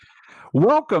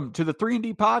Welcome to the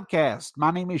 3&D podcast.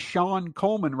 My name is Sean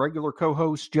Coleman. Regular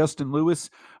co-host Justin Lewis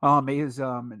it's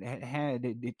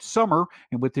summer,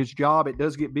 and with his job, it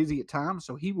does get busy at times.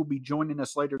 So he will be joining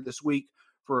us later this week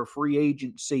for a free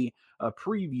agency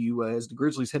preview as the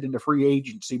Grizzlies head into free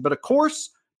agency. But of course,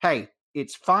 hey,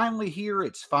 it's finally here.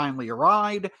 It's finally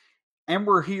arrived, and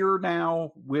we're here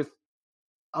now with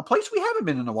a place we haven't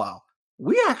been in a while.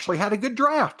 We actually had a good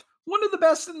draft, one of the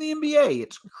best in the NBA.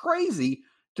 It's crazy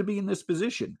to be in this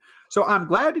position. So I'm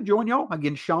glad to join y'all.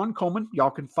 Again, Sean Coleman. Y'all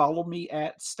can follow me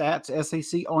at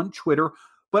StatsSAC on Twitter.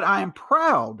 But I am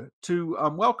proud to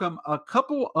welcome a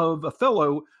couple of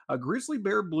fellow Grizzly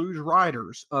Bear Blues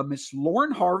writers. Miss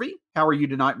Lauren Harvey. How are you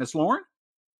tonight, Miss Lauren?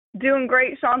 Doing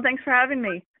great, Sean. Thanks for having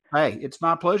me. Hey, it's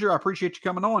my pleasure. I appreciate you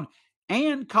coming on.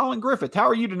 And Colin Griffith. How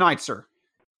are you tonight, sir?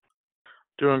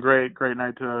 Doing great. Great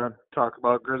night to talk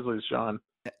about Grizzlies, Sean.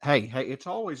 Hey, it's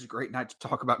always a great night to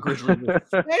talk about Grizzlies,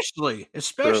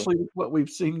 especially with what we've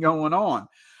seen going on.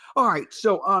 All right,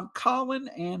 so Colin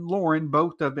and Lauren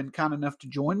both have been kind enough to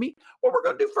join me. What we're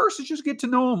going to do first is just get to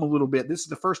know them a little bit. This is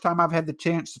the first time I've had the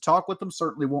chance to talk with them.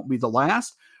 Certainly won't be the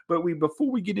last. But before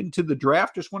we get into the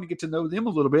draft, just want to get to know them a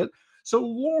little bit. So,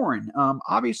 Lauren,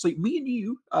 obviously, me and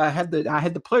you I had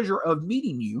the pleasure of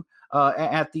meeting you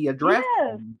at the draft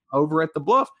over at the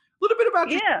Bluff. A little bit about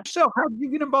yourself. How did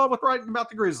you get involved with writing about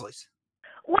the Grizzlies?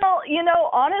 Well,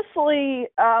 honestly,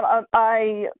 I'm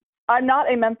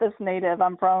not a Memphis native.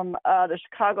 I'm from the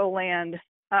Chicagoland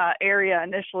area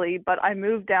initially, but I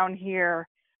moved down here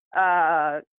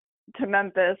to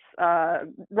Memphis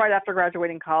right after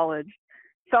graduating college.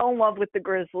 Fell in love with the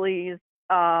Grizzlies.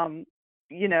 I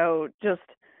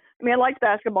liked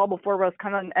basketball before, but I was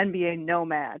kind of an NBA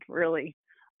nomad, really.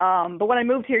 But when I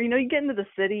moved here, you get into the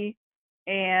city,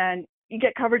 and you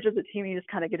get coverage of the team, and you just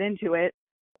kind of get into it.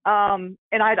 And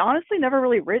I'd honestly never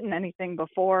really written anything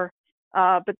before.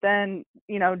 But then,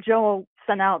 Joe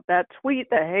sent out that tweet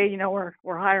that, hey,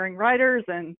 we're hiring writers,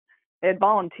 and they had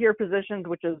volunteer positions,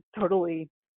 which is totally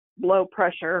low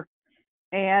pressure,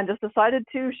 and just decided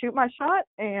to shoot my shot,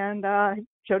 and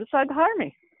Joe decided to hire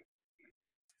me.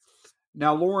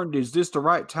 Now, Lauren, is this the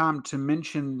right time to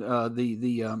mention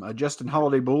the Justin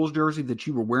Holiday Bulls jersey that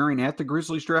you were wearing at the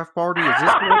Grizzlies draft party? Is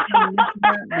this the right time to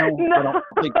mention that? No. I don't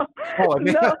think. Oh,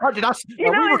 no. Did I?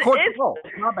 We recorded? Oh,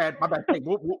 my bad. Hey,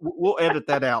 we'll edit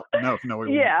that out. No, we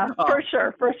won't. Yeah, for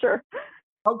sure.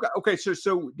 Okay.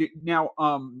 So now,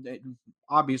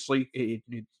 obviously,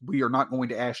 we are not going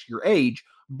to ask your age,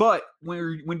 but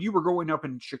when you were growing up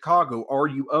in Chicago, are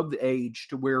you of the age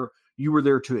to where you were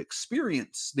there to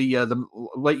experience the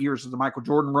late years of the Michael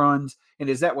Jordan runs? And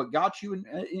is that what got you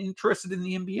interested in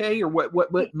the NBA, or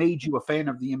what made you a fan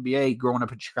of the NBA growing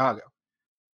up in Chicago?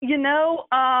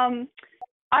 I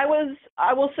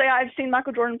will say I've seen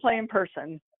Michael Jordan play in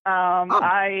person.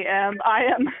 I am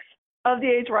of the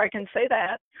age where I can say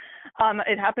that.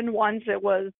 It happened once. It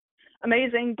was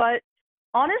amazing, but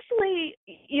honestly,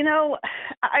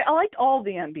 I liked all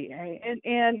the NBA,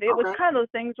 and it was kind of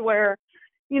those things where,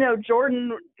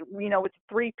 Jordan, with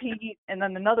three-peat and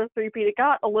then another three-peat, it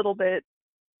got a little bit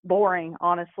boring,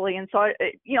 honestly. And so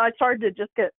I started to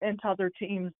just get into other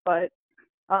teams, but,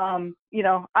 I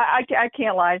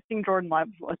can't lie. Seeing Jordan live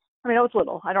I was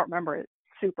little. I don't remember it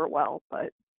super well,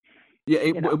 but.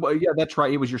 Yeah, that's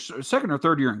right. It was your second or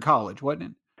third year in college, wasn't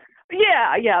it?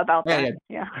 Yeah, about that.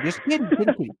 Yeah. Just kidding.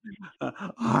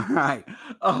 All right.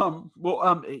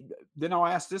 Then I'll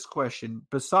ask this question.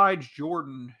 Besides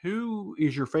Jordan, who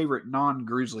is your favorite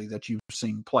non-Grizzly that you've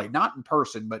seen play? Not in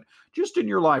person, but just in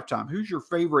your lifetime. Who's your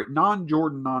favorite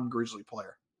non-Jordan, non-Grizzly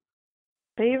player?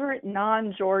 Favorite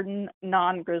non-Jordan,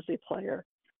 non-Grizzly player?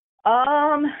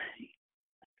 I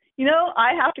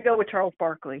have to go with Charles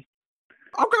Barkley.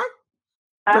 Okay.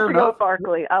 I have to go with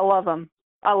Barkley. I love him.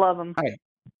 Hey,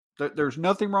 there's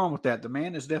nothing wrong with that. The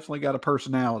man has definitely got a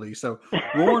personality. So,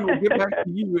 Lauren, we'll get back to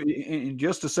you in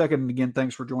just a second. And again,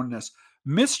 thanks for joining us.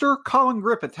 Mr. Colin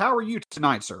Griffith, how are you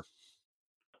tonight, sir?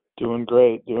 Doing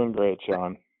great,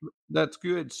 Sean. That's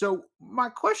good. So my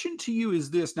question to you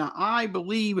is this. Now, I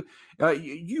believe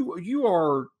you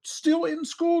are still in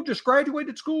school, just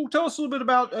graduated school. Tell us a little bit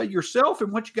about yourself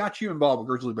and what got you involved with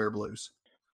Grizzly Bear Blues.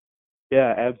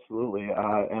 Yeah, absolutely.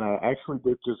 And I actually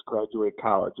did just graduate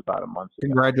college about a month ago.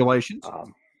 Congratulations.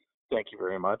 Thank you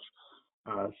very much.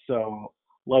 So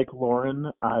like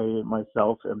Lauren, I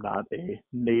myself am not a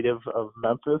native of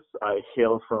Memphis. I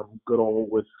hail from good old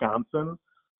Wisconsin.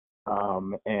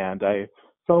 And I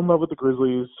fell in love with the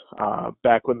Grizzlies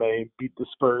back when they beat the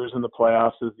Spurs in the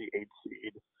playoffs as the 8th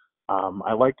seed.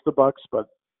 I liked the Bucks, but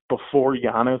before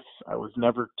Giannis, I was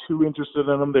never too interested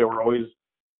in them. They were always,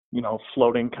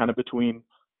 floating kind of between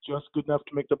just good enough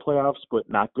to make the playoffs, but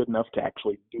not good enough to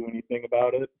actually do anything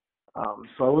about it.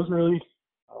 So I wasn't really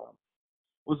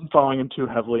wasn't following him too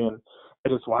heavily, and I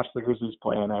just watched the Grizzlies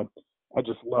play, and I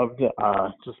just loved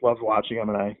watching them,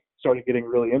 and I started getting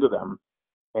really into them.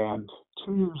 And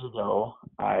 2 years ago,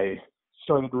 I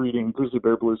started reading Grizzly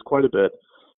Bear Blues quite a bit,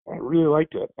 and I really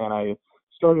liked it. And I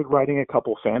started writing a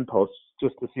couple fan posts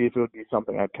just to see if it would be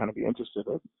something I'd kind of be interested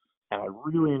in. And I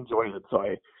really enjoyed it. So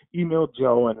I emailed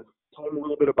Joe and told him a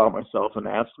little bit about myself and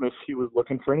asked him if he was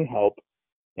looking for any help.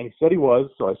 And he said he was,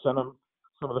 so I sent him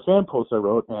some of the fan posts I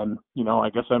wrote, and I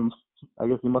guess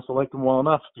he must have liked them well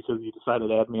enough because he decided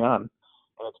to add me on.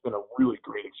 And it's been a really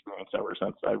great experience ever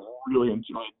since. I really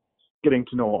enjoyed getting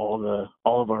to know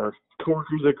all of our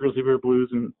coworkers at Grizzly Bear Blues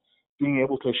and being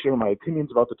able to share my opinions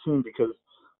about the team, because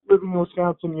living in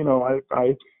Wisconsin,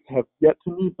 I have yet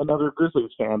to meet another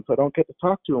Grizzlies fan, so I don't get to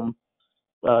talk to them,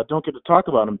 don't get to talk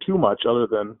about them too much other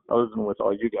than with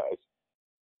all you guys.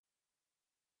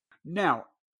 Now,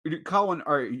 Colin,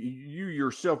 are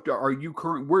you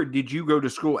where did you go to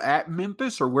school at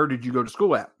Memphis, or where did you go to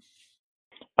school at?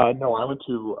 No, I went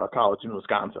to a college in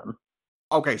Wisconsin.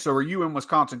 Okay, so are you in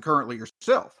Wisconsin currently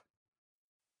yourself?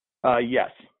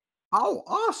 Yes. Oh,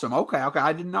 awesome. Okay.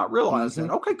 I did not realize that.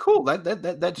 Okay, cool.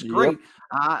 That's great. Yep.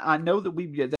 I know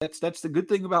that that's the good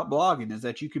thing about blogging, is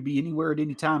that you could be anywhere at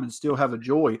any time and still have a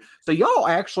joy. So y'all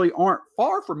actually aren't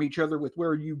far from each other with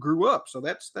where you grew up. So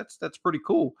that's pretty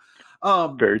cool.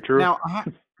 Very true. Now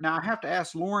I have to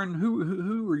ask Lauren,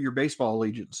 who are your baseball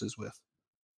allegiances with?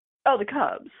 Oh, the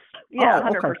Cubs. Yeah,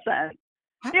 100%.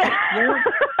 Yeah.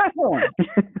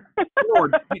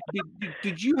 Lauren,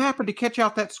 did you happen to catch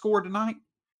out that score tonight?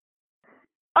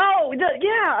 Oh,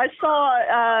 yeah, I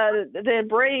saw the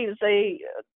Braves. They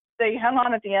hung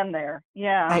on at the end there.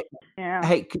 Yeah.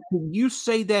 Hey, can you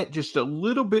say that just a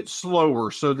little bit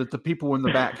slower so that the people in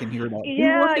the back can hear that?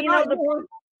 Yeah,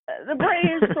 the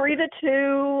Braves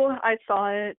 3-2. I saw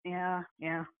it. Yeah.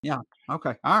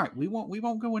 Okay. All right. We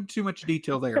won't go into too much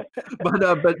detail there,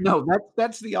 but no,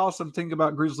 that's the awesome thing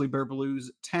about Grizzly Bear Blues.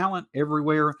 Talent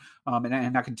everywhere.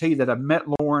 And I can tell you that I've met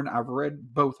Lauren. I've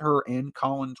read both her and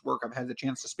Colin's work. I've had the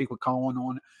chance to speak with Colin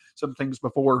on some things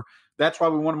before. That's why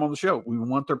we want them on the show. We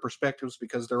want their perspectives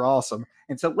because they're awesome.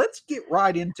 And so let's get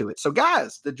right into it. So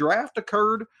guys, the draft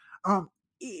occurred.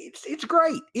 It's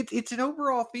great. It's an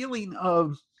overall feeling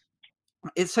of,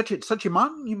 it's such a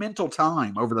monumental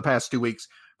time over the past 2 weeks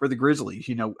for the Grizzlies.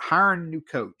 Hiring a new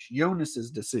coach, Jonas's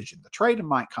decision, the trade of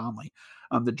Mike Conley,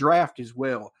 the draft as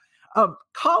well.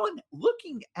 Colin,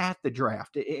 looking at the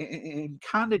draft and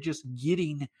kind of just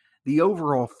getting the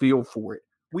overall feel for it,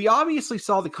 we obviously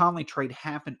saw the Conley trade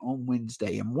happen on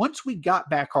Wednesday, and once we got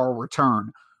back our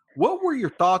return, what were your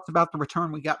thoughts about the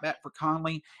return we got back for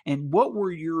Conley, and what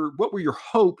were your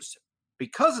hopes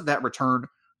because of that return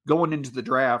going into the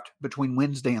draft between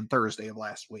Wednesday and Thursday of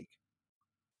last week?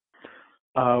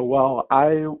 Well,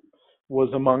 I was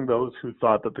among those who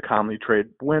thought that the Conley trade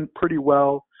went pretty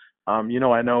well. I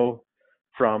know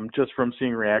from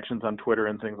seeing reactions on Twitter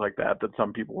and things like that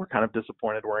some people were kind of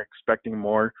disappointed, weren't expecting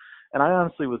more. And I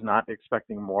honestly was not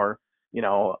expecting more.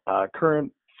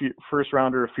 Current first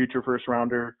rounder, a future first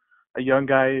rounder, a young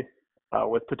guy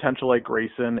with potential like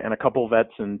Grayson, and a couple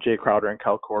vets in Jay Crowder and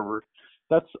Kyle Korver.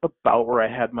 That's about where I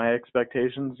had my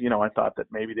expectations. I thought that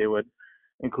maybe they would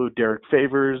include Derek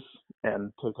Favors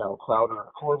and take out Crowder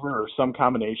or Korver or some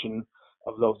combination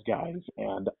of those guys.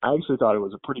 And I actually thought it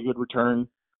was a pretty good return,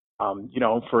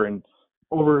 for an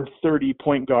over 30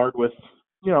 point guard with,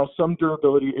 some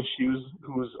durability issues,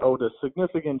 who's owed a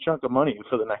significant chunk of money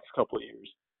for the next couple of years.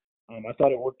 I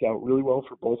thought it worked out really well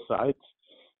for both sides.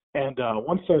 And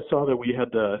once I saw that we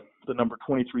had the number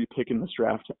 23 pick in this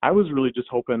draft, I was really just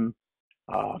hoping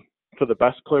for the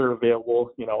best player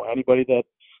available, anybody that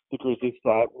the Grizzlies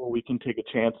thought, well, we can take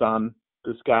a chance on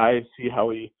this guy, see how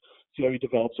he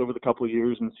develops over the couple of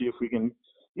years, and see if we can,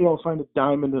 find a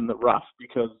diamond in the rough.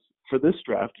 Because for this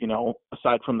draft,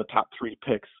 aside from the top 3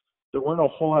 picks, there weren't a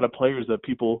whole lot of players that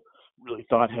people really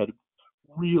thought had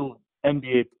real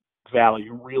NBA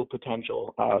value, real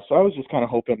potential. So I was just kind of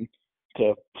hoping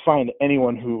to find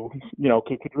anyone who,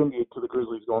 could contribute to the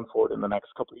Grizzlies going forward in the next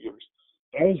couple of years.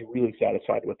 I was really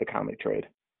satisfied with the Conley trade.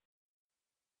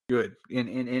 Good.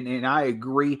 And I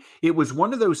agree. It was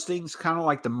one of those things kind of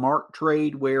like the Mark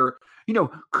trade where,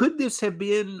 could this have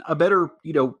been a better,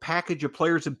 package of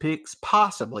players and picks?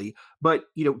 Possibly. But,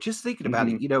 just thinking about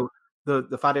it,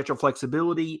 the financial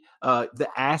flexibility, the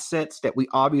assets that we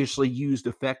obviously used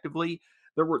effectively,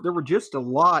 there were just a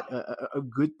lot of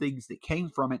good things that came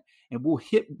from it. And we'll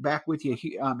hit back with you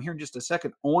here in just a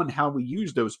second on how we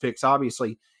use those picks,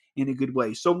 obviously, in a good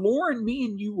way. So, Lauren, me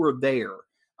and you were there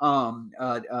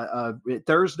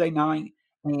Thursday night,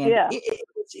 and Yeah.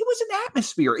 it was an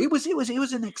atmosphere. It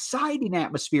was an exciting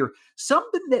atmosphere.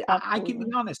 Something that I can be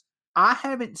Absolutely. honest, I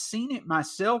haven't seen it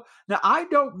myself. Now, I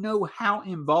don't know how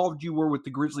involved you were with the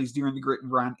Grizzlies during the grit and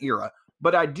grind era,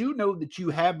 but I do know that you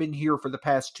have been here for the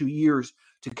past 2 years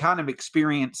to kind of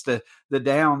experience the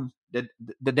downturn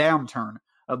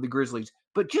of the Grizzlies.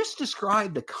 But just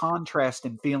describe the contrast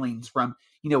and feelings from,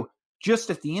 just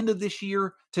at the end of this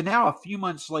year to now a few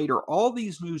months later. All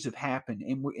these moves have happened,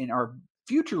 and our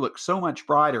future looks so much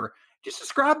brighter. Just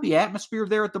describe the atmosphere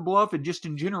there at the Bluff, and just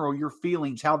in general, your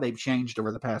feelings, how they've changed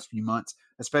over the past few months,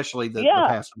 especially the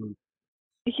past week.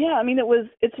 Yeah, I mean,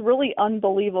 it's really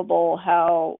unbelievable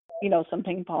how, some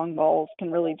ping pong balls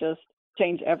can really just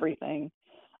change everything.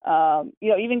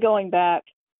 Even going back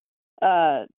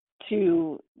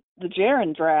to the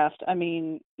Jaren draft, I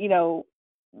mean,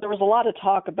 there was a lot of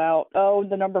talk about,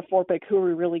 the number 4 pick, who are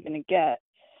we really going to get?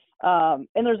 And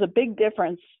there's a big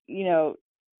difference,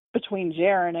 between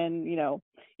Jaren and,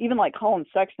 even like Colin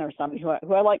Sexton or somebody who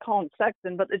I like Colin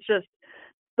Sexton, but it's just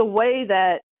the way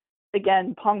that,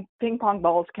 again, ping pong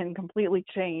balls can completely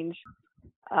change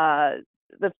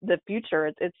the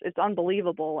future. It's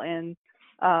unbelievable. And,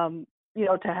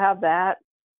 to have that,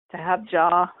 to have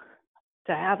Ja,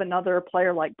 to have another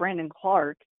player like Brandon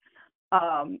Clark,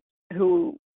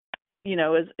 who,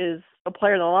 is a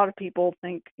player that a lot of people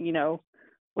think,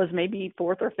 was maybe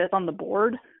 4th or 5th on the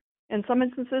board in some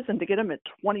instances, and to get him at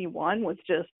 21 was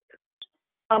just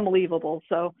unbelievable.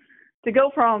 So to go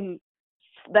from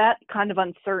that kind of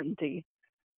uncertainty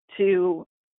to,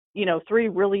 3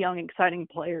 really young, exciting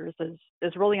players is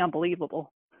really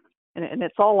unbelievable. And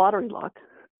it's all lottery luck.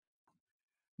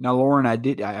 Now, Lauren,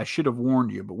 I should have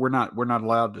warned you, but we're not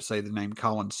allowed to say the name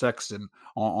Colin Sexton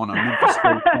on a Memphis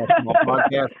State basketball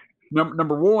podcast.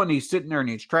 Number one, he's sitting there and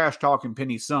he's trash talking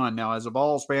Penny's son. Now, as a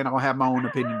Vols fan, I'll have my own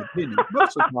opinion of Penny,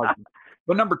 mostly positive.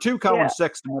 But number 2, Colin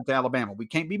Sexton went to Alabama. We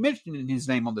can't be mentioning his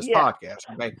name on this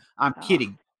podcast. Okay, I'm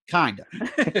kidding, kind of.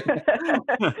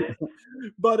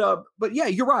 But yeah,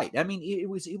 you're right. I mean, it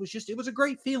was a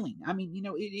great feeling. I mean,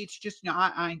 it's just,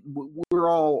 we're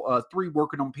all 3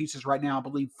 working on pieces right now, I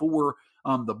believe 4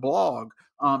 the blog.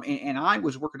 And I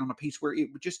was working on a piece where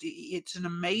it's an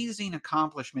amazing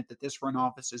accomplishment that this front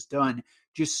office has done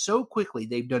just so quickly.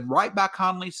 They've done right by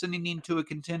Conley sending into a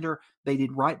contender. They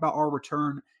did right by our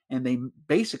return, and they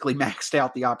basically maxed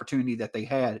out the opportunity that they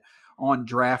had on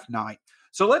draft night.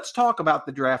 So let's talk about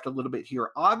the draft a little bit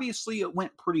here. Obviously, it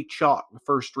went pretty chalk, the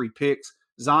first 3 picks.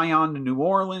 Zion to New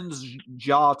Orleans,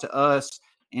 Ja to us,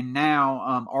 and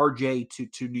now RJ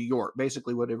to New York,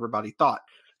 basically what everybody thought.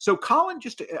 So, Colin,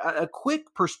 just a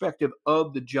quick perspective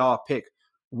of the Ja pick.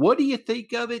 What do you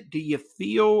think of it? Do you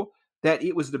feel that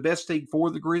it was the best thing for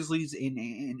the Grizzlies?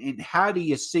 And how do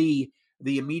you see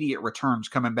the immediate returns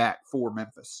coming back for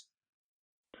Memphis?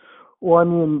 Well, I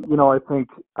mean, I think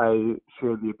I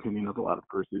share the opinion of a lot of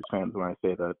Grizzlies fans when I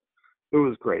say that it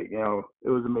was great. It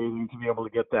was amazing to be able to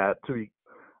get that, to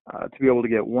be able to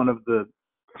get one of the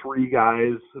 3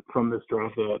 guys from this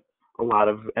draft that a lot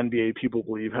of NBA people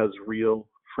believe has real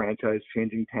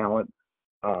franchise-changing talent.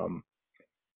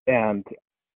 And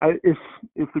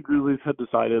if the Grizzlies had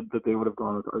decided that they would have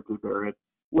gone with RJ Barrett,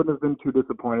 wouldn't have been too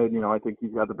disappointed. I think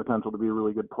he's got the potential to be a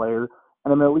really good player.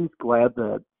 And I'm at least glad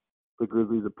that the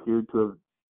Grizzlies appeared to have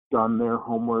done their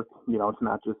homework, to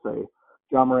not just say,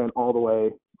 Ja Morant all the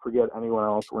way, forget anyone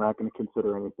else, we're not going to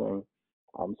consider anything.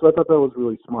 So I thought that was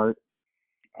really smart.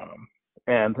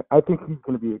 And I think he's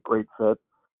going to be a great fit.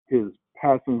 His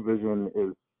passing vision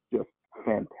is just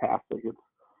fantastic. It's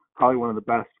probably one of the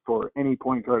best for any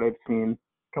point guard I've seen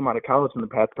come out of college in the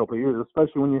past couple of years,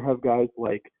 especially when you have guys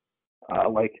like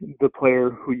the player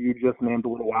who you just named a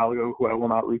little while ago, who I will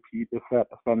not repeat if that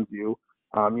offends you.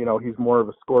 He's more of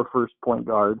a score-first point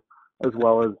guard, as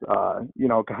well as,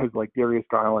 guys like Darius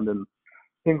Garland and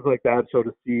things like that. So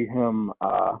to see him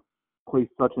place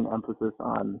such an emphasis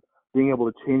on being able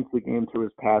to change the game through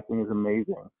his passing is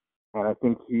amazing. And I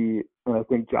think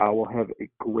Ja will have a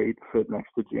great fit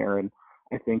next to Jaren.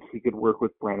 I think he could work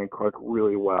with Brandon Clark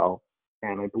really well.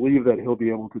 And I believe that he'll be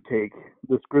able to take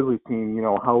this Grizzlies team,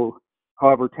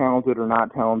 however talented or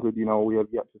not talented, we have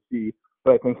yet to see.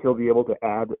 But I think he'll be able to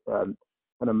add an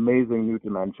amazing new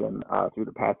dimension through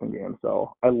the passing game.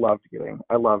 So I loved getting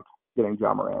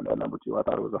Ja Morant at number 2. I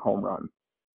thought it was a home run.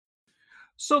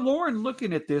 So, Lauren,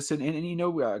 looking at this,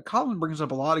 and Colin brings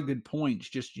up a lot of good points.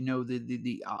 Just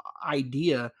the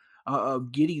idea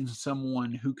of getting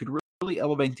someone who could really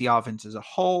elevate the offense as a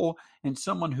whole, and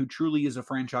someone who truly is a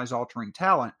franchise-altering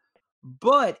talent.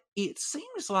 But it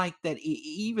seems like that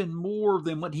even more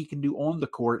than what he can do on the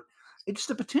court, it's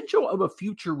the potential of a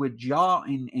future with Ja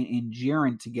and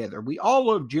Jaren together. We all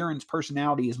love Jaren's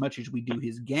personality as much as we do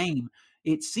his game.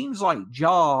 It seems like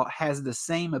Ja has the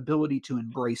same ability to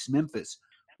embrace Memphis.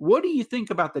 What do you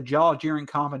think about the Ja-Jaren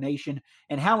combination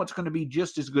and how it's going to be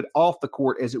just as good off the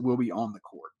court as it will be on the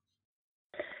court?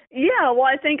 Yeah, well,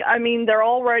 I mean, they're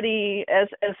already, as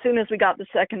soon as we got the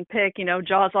second pick,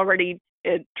 Ja's already,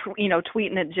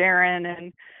 tweeting at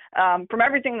Jaren. And from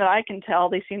everything that I can tell,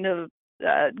 they seem to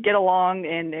get along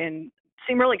and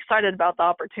seem really excited about the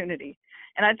opportunity.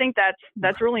 And I think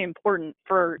that's really important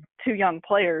for two young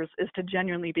players, is to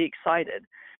genuinely be excited.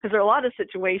 Because there are a lot of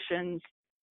situations,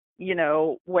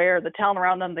 where the talent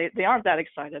around them, they aren't that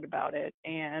excited about it.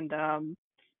 And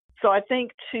so I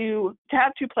think to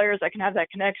have two players that can have that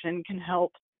connection can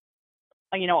help,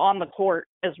 on the court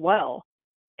as well.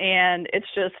 And it's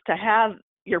just to have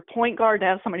your point guard, to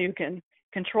have somebody who can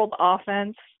control the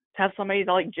offense, to have somebody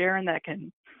like Jaren that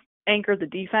can anchor the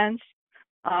defense.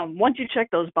 Once you check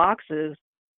those boxes,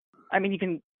 I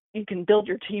mean, you can build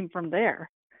your team from there.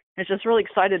 It's just really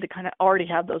excited to kind of already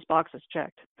have those boxes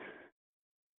checked.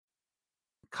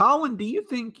 Colin, do you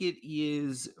think it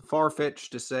is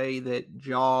far-fetched to say that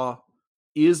Ja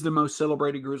is the most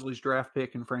celebrated Grizzlies draft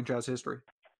pick in franchise history?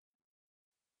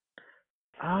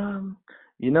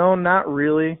 Not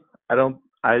really. I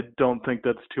don't think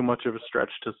that's too much of a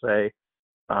stretch to say.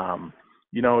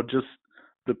 Just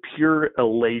the pure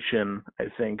elation, I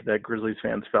think, that Grizzlies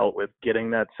fans felt with getting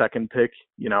that second pick.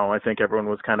 I think everyone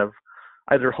was kind of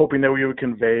either hoping that we would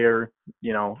convey or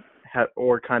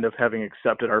kind of having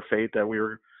accepted our fate that we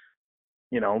were,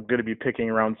 going to be picking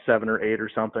around 7 or 8 or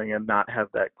something and not have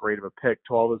that great of a pick.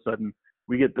 To all of a sudden,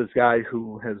 we get this guy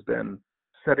who has been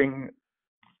setting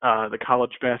the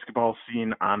college basketball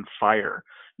scene on fire.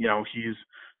 He's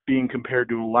being compared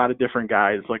to a lot of different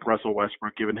guys like Russell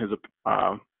Westbrook, given his,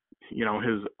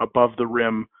 his above the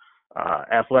rim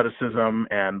athleticism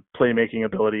and playmaking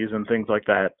abilities and things like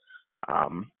that.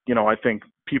 I think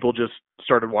people just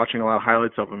started watching a lot of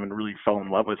highlights of him and really fell in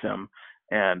love with him.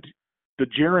 And the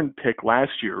Jaren pick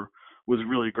last year was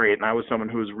really great, and I was someone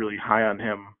who was really high on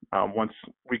him once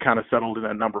we kind of settled in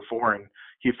at number 4, and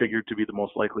he figured to be the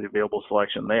most likely available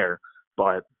selection there.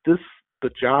 But the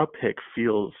Ja pick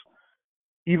feels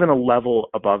even a level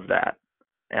above that,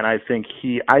 and I think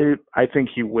he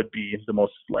would be the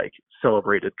most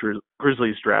celebrated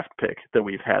Grizzlies draft pick that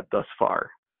we've had thus far.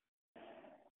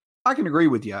 I can agree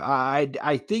with you.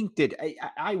 I think that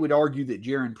I would argue that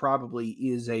Jaren probably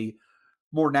is a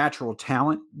more natural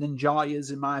talent than Ja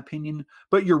is, in my opinion.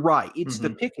 But you're right. It's the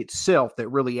pick itself that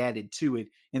really added to it.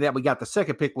 And that we got the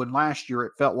second pick when last year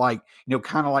it felt like,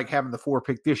 kind of like having the 4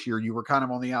 pick this year. You were kind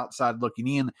of on the outside looking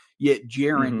in, yet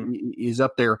Jaren is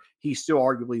up there. He still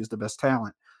arguably is the best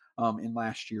talent in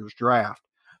last year's draft.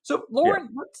 So Lauren,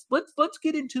 let's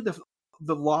get into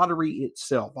the lottery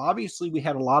itself. Obviously, we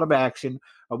had a lot of action.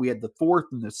 We had the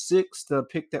 4th and the 6th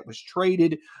pick that was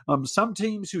traded. Some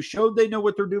teams who showed they know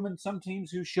what they're doing, some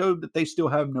teams who showed that they still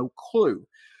have no clue.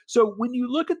 So when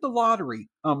you look at the lottery,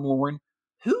 Lauren,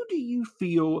 who do you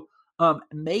feel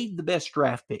made the best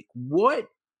draft pick? What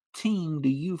team do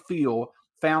you feel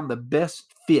found the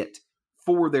best fit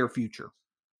for their future?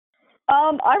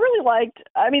 I really liked,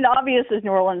 the obvious is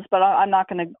New Orleans, but I'm not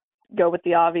going to go with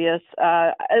the obvious.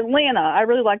 Atlanta, I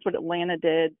really liked what Atlanta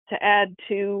did to add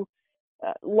 2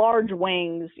 large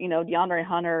wings, DeAndre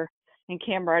Hunter and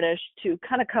Cam Reddish, to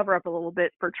kind of cover up a little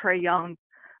bit for Trae Young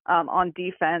on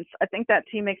defense. I think that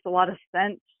team makes a lot of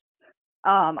sense.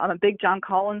 I'm a big John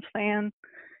Collins fan,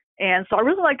 and so I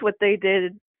really liked what they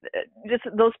did. Just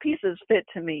those pieces fit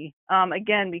to me.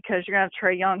 Again, because you're going to have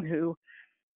Trae Young, who,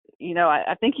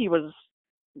 I think he was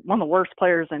one of the worst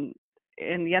players in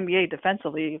the NBA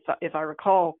defensively, if I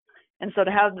recall. And so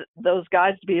to have those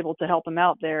guys to be able to help him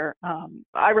out there,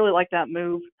 I really like that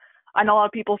move. I know a lot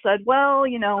of people said, well,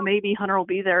 maybe Hunter will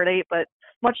be there at 8, but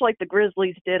much like the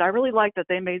Grizzlies did, I really like that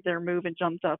they made their move and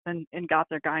jumped up and got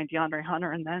their guy in DeAndre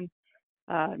Hunter, and then,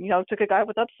 took a guy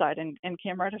with upside and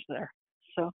Cam Reddish there.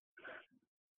 So,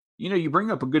 you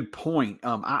bring up a good point.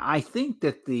 I think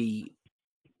that the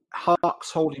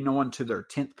Hawks holding on to their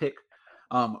 10th pick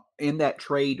in that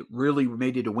trade really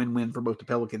made it a win-win for both the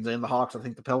Pelicans and the Hawks. I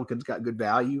think the Pelicans got good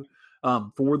value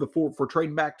for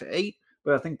trading back to 8,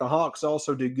 but I think the Hawks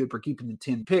also did good for keeping the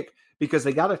 10 pick because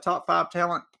they got a top 5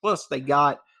 talent, plus they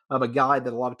got a guy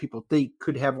that a lot of people think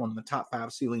could have one of the top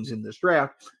 5 ceilings in this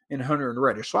draft in Hunter and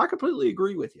Reddish. So I completely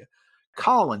agree with you.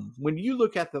 Colin, when you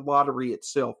look at the lottery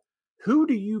itself, who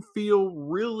do you feel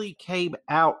really came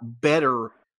out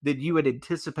better than you had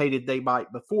anticipated they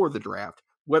might before the draft?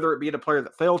 Whether it be a player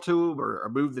that fell to them or a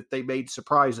move that they made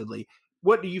surprisingly,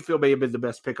 what do you feel may have been the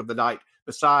best pick of the night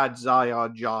besides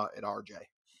Zion, Ja, and RJ?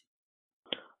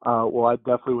 Well, I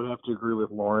definitely would have to agree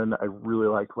with Lauren. I really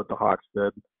liked what the Hawks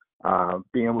did.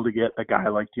 Being able to get a guy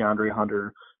like DeAndre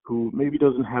Hunter, who maybe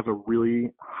doesn't have a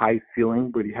really high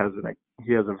ceiling, but he has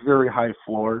a very high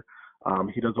floor.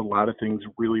 He does a lot of things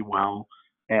really well.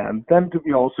 And then to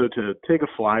be also to take a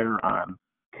flyer on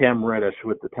Cam Reddish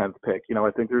with the 10th pick,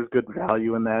 I think there's good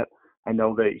value in that. I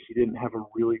know that he didn't have a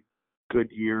really good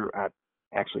year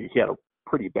actually, he had a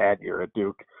pretty bad year at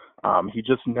Duke. He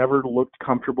just never looked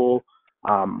comfortable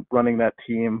running that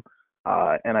team.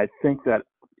 And I think that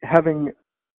having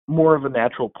more of a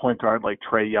natural point guard like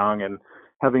Trae Young and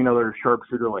having another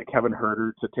sharpshooter like Kevin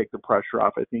Huerter to take the pressure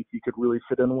off, I think he could really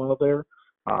fit in well there.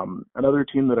 Another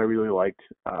team that I really liked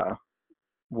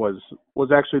was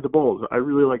actually the Bulls. I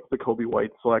really liked the Kobe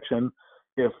White selection.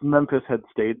 If Memphis had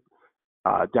stayed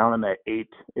down in that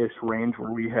 8-ish range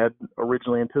where we had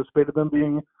originally anticipated them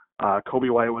being, Kobe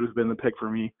White would have been the pick for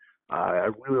me. I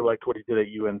really liked what he did at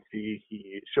UNC.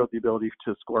 He showed the ability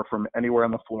to score from anywhere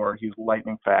on the floor. He's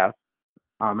lightning fast.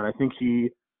 And I think he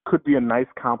could be a nice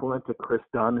complement to Chris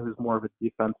Dunn, who's more of a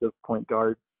defensive point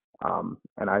guard.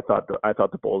 And I thought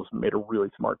the Bulls made a really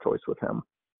smart choice with him.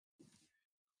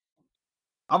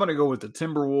 I'm going to go with the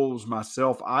Timberwolves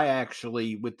myself. I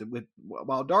actually,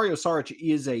 while Dario Saric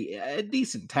is a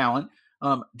decent talent,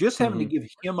 just having to give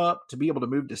him up to be able to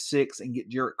move to 6 and get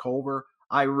Jarrett Culver,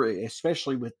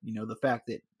 especially with the fact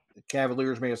that the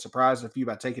Cavaliers may have surprised a few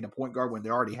by taking a point guard when they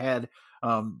already had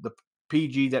the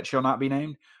PG that shall not be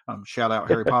named. Shout out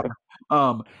Harry Potter.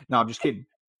 No, I'm just kidding.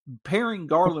 Pairing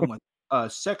Garland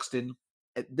with Sexton,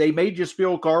 they may just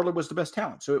feel Garland was the best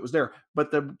talent, so it was there.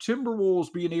 But the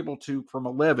Timberwolves being able to, from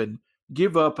 11,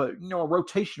 give up a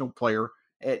rotational player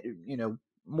at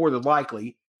more than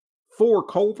likely for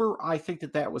Culver, I think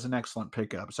that was an excellent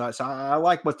pickup. So I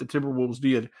like what the Timberwolves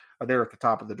did there at the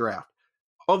top of the draft.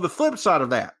 On the flip side of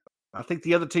that, I think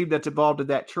the other team that's involved in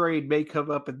that trade may come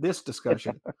up in this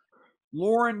discussion.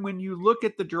 Lauren, when you look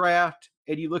at the draft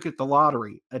and you look at the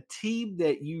lottery, a team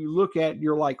that you look at and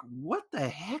you're like, what the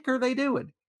heck are they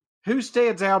doing? Who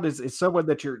stands out is someone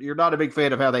that you're not a big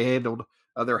fan of how they handled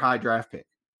their high draft pick.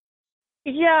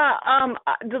 Yeah,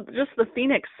 just the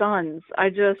Phoenix Suns.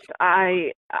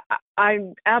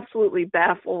 I'm absolutely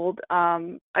baffled.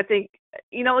 I think,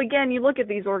 again, you look at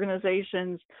these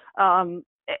organizations, and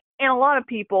a lot of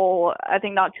people, I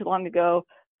think not too long ago,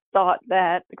 thought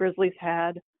that the Grizzlies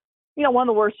had, one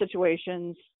of the worst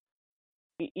situations,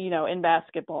 in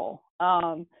basketball.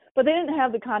 But they didn't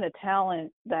have the kind of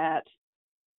talent that,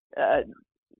 that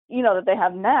they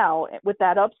have now with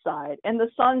that upside. And the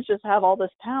Suns just have all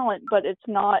this talent, but they're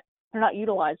not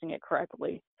utilizing it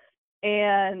correctly.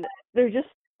 And they're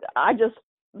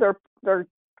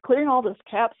clearing all this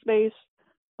cap space.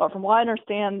 But from what I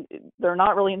understand, they're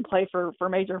not really in play for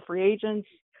major free agents.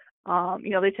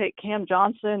 They take Cam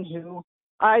Johnson, who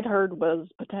I'd heard was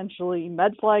potentially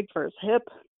med flagged for his hip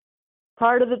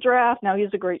prior to the draft. Now he's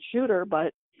a great shooter,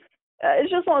 but it's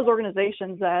just one of those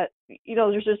organizations that,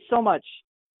 there's just so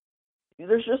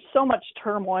much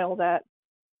turmoil that,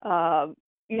 I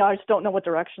just don't know what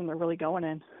direction they're really going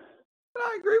in.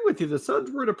 I agree with you. The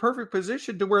Suns were in a perfect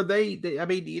position to where Garland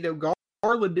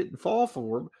didn't fall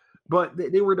for them, but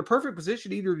they were in a perfect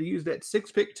position either to use that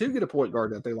 6th pick to get a point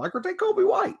guard that they like or take Kobe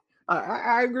White.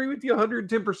 I agree with you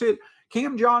 110%.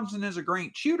 Cam Johnson is a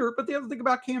great shooter, but the other thing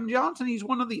about Cam Johnson, he's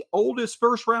one of the oldest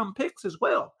first-round picks as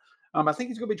well. I think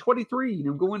he's going to be 23,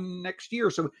 going next year.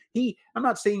 So I'm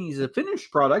not saying he's a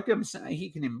finished product. I'm saying he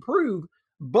can improve,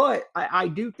 but I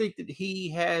do think that he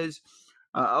has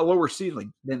a lower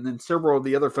ceiling than several of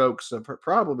the other folks,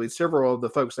 probably several of the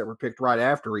folks that were picked right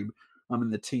after him in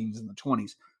the teens and the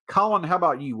 20s. Colin, how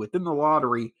about you? Within the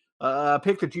lottery, a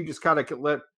pick that you just kind of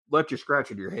let you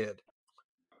scratch in your head.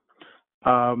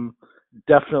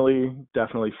 Definitely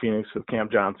Phoenix with Cam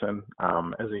Johnson.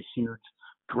 As a huge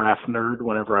draft nerd,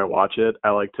 whenever I watch it,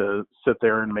 I like to sit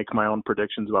there and make my own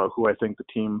predictions about who I think the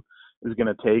team is going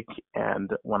to take.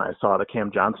 And when I saw the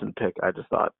Cam Johnson pick, I just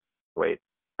thought, wait,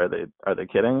 are they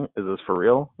kidding? Is this for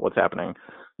real? What's happening?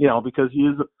 Because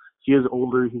he is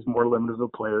older, he's more limited of a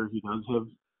player. He does have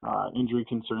injury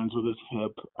concerns with his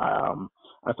hip.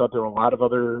 I thought there were a lot of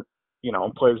other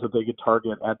players that they could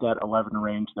target at that 11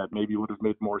 range that maybe would have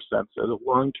made more sense as a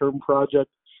long-term project.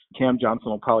 Cam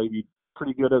Johnson will probably be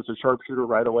pretty good as a sharpshooter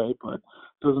right away, but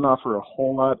doesn't offer a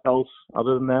whole lot else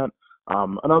other than that.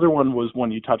 Another one was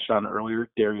one you touched on earlier,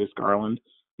 Darius Garland.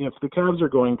 If the Cavs are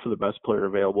going for the best player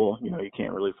available, you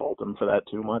can't really fault them for that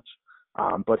too much.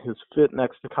 But his fit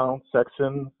next to Colin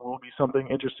Sexton will be something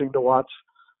interesting to watch.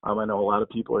 I know a lot of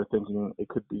people are thinking it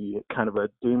could be kind of a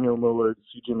Damian Lillard,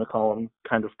 C.J. McCollum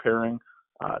kind of pairing.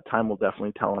 Time will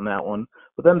definitely tell on that one.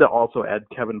 But then to also add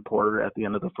Kevin Porter at the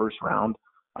end of the first round,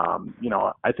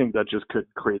 I think that just could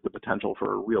create the potential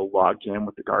for a real logjam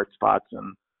with the guard spots.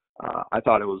 And I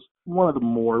thought it was one of the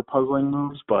more puzzling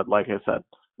moves. But like I said,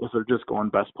 if they're just going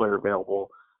best player available,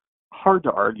 hard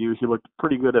to argue. He looked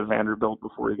pretty good at Vanderbilt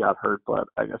before he got hurt, but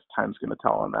I guess time's going to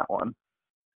tell on that one.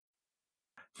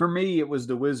 For me, it was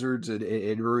the Wizards and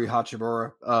Rui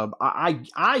Hachimura.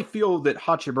 I feel that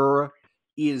Hachimura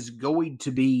is going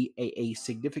to be a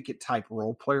significant type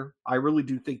role player. I really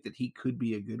do think that he could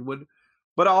be a good one.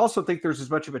 But I also think there's as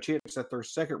much of a chance that their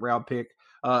second-round pick,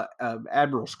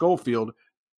 Admiral Schofield,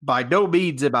 by no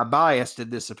means am I biased in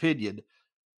this opinion.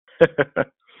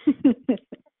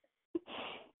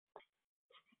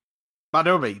 By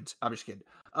no means. I'm just kidding.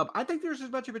 I think there's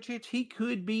as much of a chance he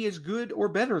could be as good or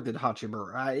better than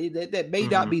Hachimura. That may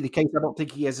not be the case. I don't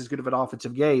think he has as good of an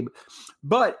offensive game.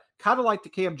 But kind of like the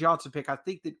Cam Johnson pick, I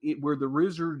think that where the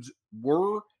Wizards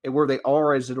were and where they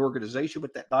are as an organization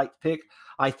with that ninth pick,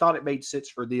 I thought it made sense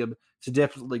for them to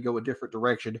definitely go a different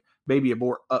direction, maybe a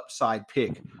more upside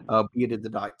pick, being in the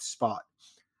ninth spot.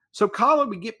 So, Colin,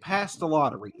 we get past the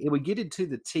lottery and we get into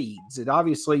the teens, and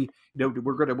obviously, we're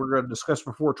going to discuss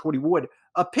before 21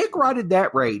 a pick right in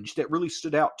that range that really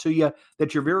stood out to you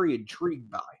that you're very intrigued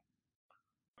by.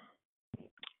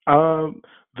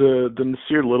 The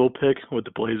Nasir Little pick with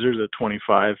the Blazers at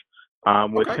 25.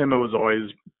 With him, it was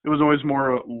always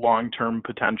more long-term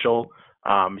potential.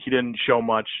 He didn't show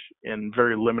much in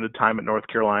very limited time at North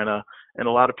Carolina, and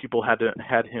a lot of people had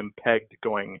him pegged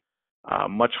going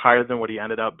much higher than what he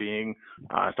ended up being.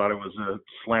 I thought it was a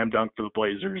slam dunk for the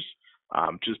Blazers,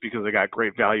 just because they got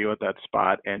great value at that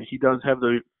spot, and he does have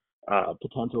the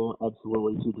potential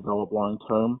absolutely to develop long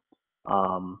term.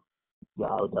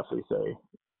 I would definitely say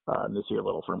Nasir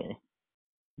Little for me.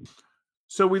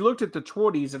 So we looked at the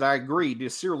 20s, and I agree.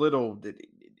 Nasir Little,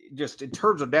 just in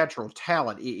terms of natural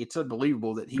talent, it's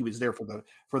unbelievable that he was there for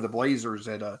the Blazers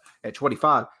at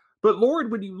 25. But, Lauren,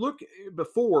 when you look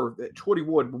before at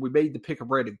 21, when we made the pick of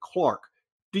Brandon Clark,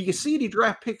 do you see any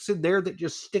draft picks in there that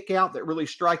just stick out, that really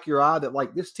strike your eye, that,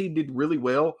 like, this team did really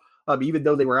well, even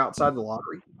though they were outside the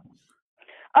lottery?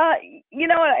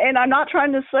 And I'm not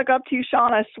trying to suck up to you,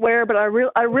 Sean, I swear, but I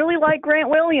really like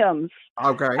Grant Williams.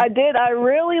 Okay. I did. I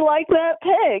really like that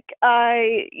pick.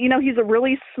 He's a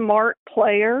really smart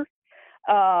player.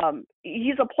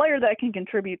 He's a player that can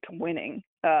contribute to winning.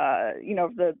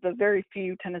 The very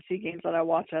few Tennessee games that I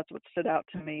watched, that's what stood out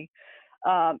to me.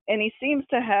 And he seems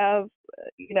to have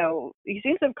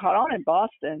caught on in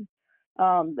Boston. A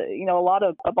lot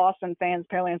of Boston fans,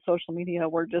 apparently on social media,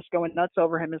 were just going nuts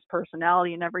over him, his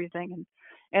personality and everything.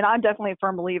 And I'm definitely a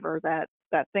firm believer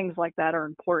that things like that are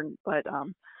important. But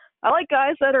I like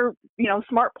guys that are,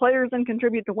 smart players and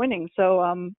contribute to winning.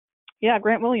 So,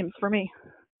 Grant Williams for me.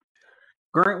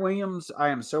 Grant Williams, I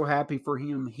am so happy for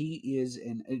him. He is,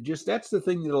 and that's the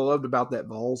thing that I loved about that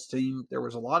Vols team. There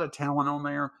was a lot of talent on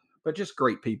there, but just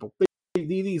great people.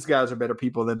 These guys are better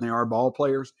people than they are ball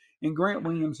players. And Grant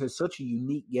Williams has such a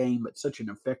unique game, but such an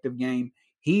effective game.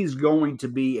 He's going to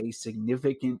be a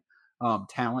significant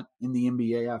talent in the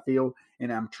NBA, I feel,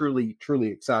 and I'm truly, truly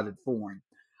excited for him.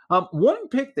 One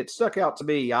pick that stuck out to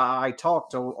me, I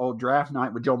talked on draft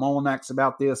night with Joe Molinax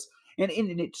about this, and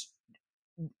it's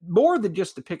more than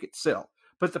just the pick itself,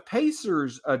 but the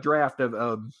Pacers draft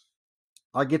of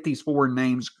I get these foreign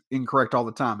names incorrect all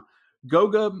the time.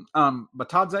 Goga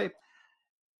Batadze.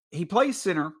 He plays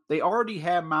center. They already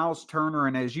have Miles Turner,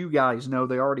 and as you guys know,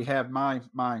 they already have my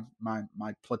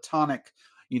platonic,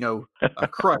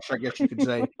 crush, I guess you could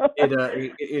say, in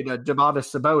Domantas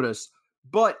Sabonis.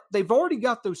 But they've already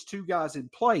got those two guys in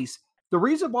place. The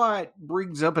reason why it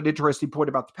brings up an interesting point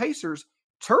about the Pacers,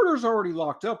 Turner's already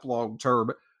locked up long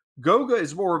term. Goga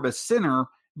is more of a center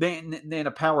than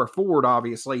a power forward,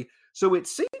 obviously. So it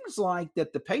seems like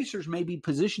that the Pacers may be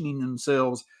positioning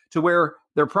themselves to where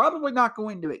they're probably not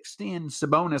going to extend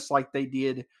Sabonis like they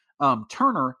did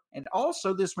Turner. And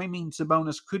also this may mean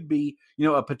Sabonis could be,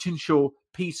 a potential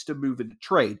piece to move in the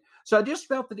trade. So I just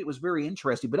felt that it was very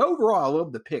interesting. But overall, I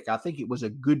love the pick. I think it was a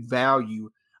good value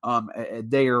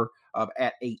there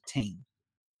at 18.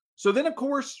 So then, of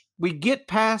course, we get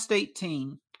past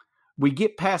 18. We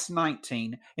get past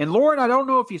 19. And, Lauren, I don't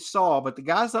know if you saw, but the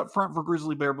guys up front for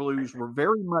Grizzly Bear Blues were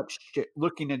very much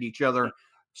looking at each other,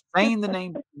 saying the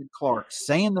name Brandon Clark,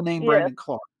 Brandon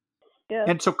Clark. Yeah.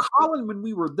 And so, Colin, when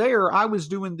we were there, I was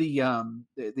doing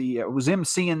was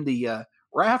emceeing the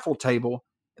raffle table.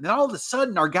 And then all of a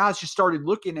sudden, our guys just started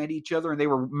looking at each other, and they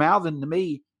were mouthing to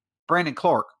me, Brandon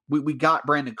Clark, we got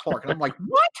Brandon Clark. And I'm like,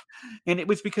 what? And it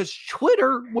was because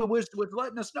Twitter was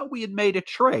letting us know we had made a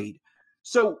trade.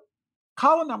 So,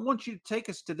 Colin, I want you to take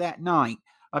us to that night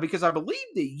because I believe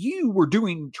that you were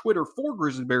doing Twitter for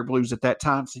Grizzly Bear Blues at that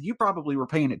time, so you probably were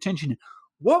paying attention.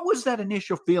 What was that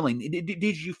initial feeling?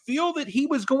 Did you feel that he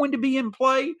was going to be in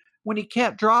play when he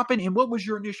kept dropping? And what was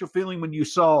your initial feeling when you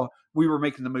saw we were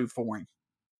making the move for him?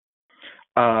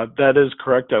 That is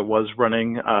correct. I was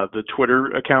running the Twitter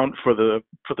account for the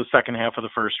second half of the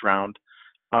first round,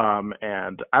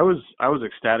 and I was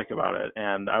ecstatic about it,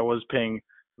 and I was paying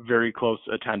very close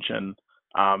attention.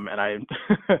 And I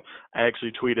I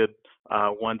actually tweeted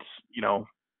once,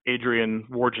 Adrian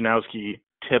Wojnarowski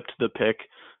tipped the pick.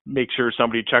 Make sure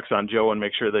somebody checks on Joe and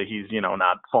make sure that he's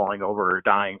not falling over or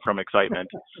dying from excitement.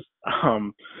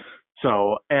 And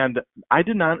I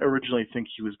did not originally think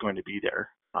he was going to be there.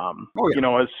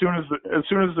 As soon as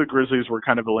the Grizzlies were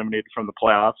kind of eliminated from the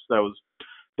playoffs, that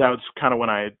was kind of when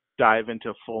I dive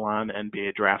into full on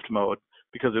NBA draft mode,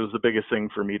 because it was the biggest thing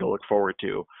for me to look forward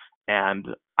to. And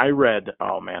I read,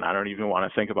 oh man, I don't even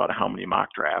want to think about how many mock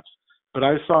drafts, but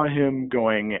I saw him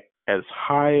going as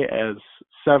high as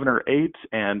 7 or 8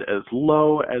 and as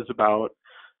low as about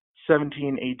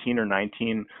 17, 18, or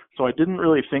 19. So I didn't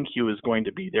really think he was going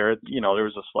to be there. There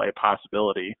was a slight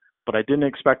possibility, but I didn't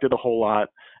expect it a whole lot.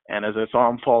 And as I saw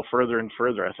him fall further and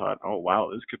further, I thought, oh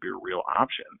wow, this could be a real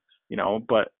option,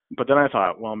 but then I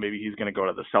thought, well, maybe he's going to go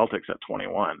to the Celtics at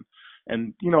 21,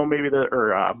 and maybe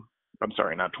I'm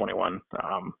sorry, not 21.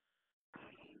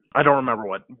 I don't remember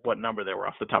what number they were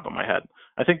off the top of my head.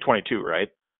 I think 22, right?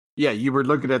 Yeah, you were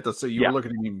looking at were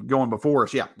looking at him going before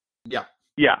us. Yeah,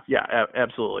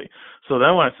 absolutely. So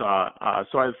then when I saw,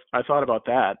 I thought about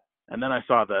that, and then I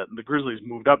saw that the Grizzlies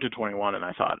moved up to 21, and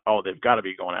I thought, oh, they've got to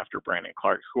be going after Brandon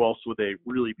Clark. Who else would they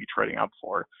really be trading up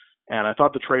for? And I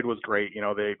thought the trade was great.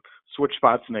 They switched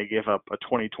spots and they gave up a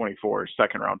 2024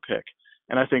 second-round pick.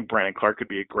 And I think Brandon Clark could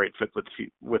be a great fit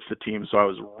with the team. So I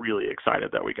was really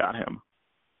excited that we got him.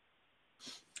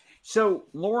 So,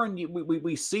 Lauren,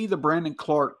 we see the Brandon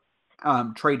Clark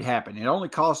trade happen. It only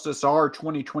cost us our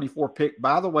 2024 pick.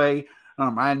 By the way,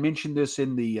 I had mentioned this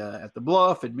in at the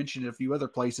Bluff and mentioned it a few other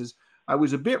places. I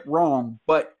was a bit wrong,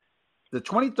 but the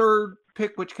 23rd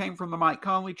pick, which came from the Mike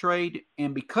Conley trade,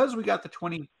 and because we got the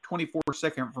 2024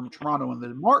 second from Toronto in the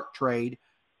Mark trade,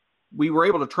 we were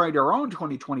able to trade our own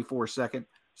 2024 second.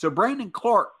 So Brandon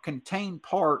Clark contained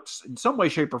parts in some way,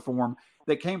 shape, or form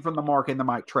that came from the Mark and the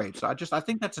Mike trade. So I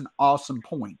think that's an awesome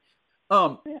point.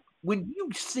 When you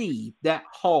see that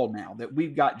haul now that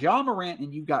we've got Ja Morant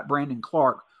and you've got Brandon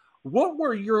Clark, what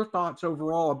were your thoughts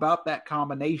overall about that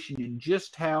combination and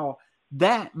just how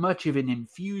that much of an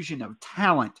infusion of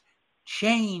talent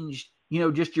changed,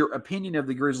 just your opinion of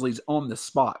the Grizzlies on the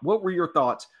spot? What were your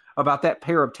thoughts about that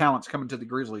pair of talents coming to the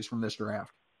Grizzlies from this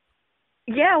draft?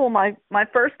 Yeah, well, my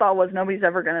first thought was nobody's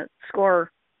ever going to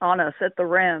score on us at the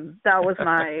rim. That was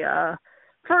my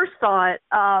first thought.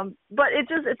 But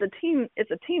it's a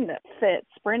team that fits.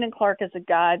 Brandon Clark is a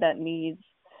guy that needs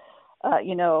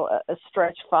a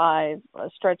stretch 5, a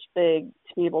stretch big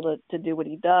to be able to do what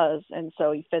he does, and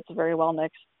so he fits very well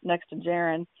next to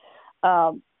Jaren.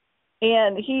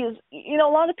 And he's, a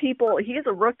lot of people, he's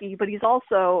a rookie, but he's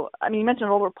also, you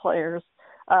mentioned older players.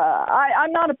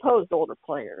 I'm not opposed to older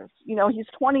players. He's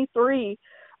 23,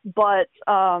 but,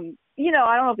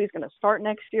 I don't know if he's going to start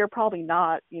next year. Probably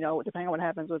not, depending on what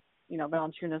happens with,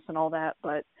 Valanciunas and all that.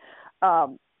 But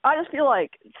I just feel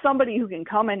like somebody who can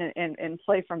come in and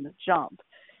play from the jump.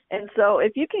 And so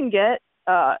if you can get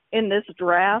in this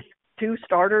draft 2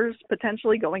 starters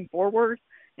potentially going forward,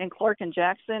 and Clark and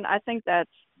Jackson, I think that's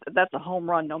a home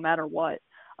run no matter what.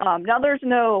 Now there's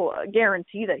no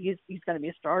guarantee that he's going to be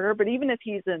a starter, but even if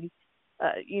he's an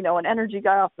energy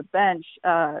guy off the bench,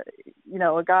 a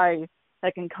guy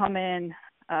that can come in,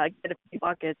 get a few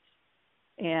buckets,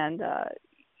 and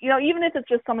even if it's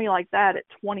just somebody like that at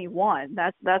 21,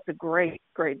 that's a great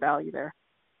value there.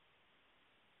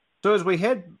 So as we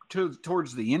head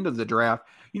towards the end of the draft,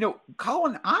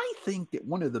 Colin, I think that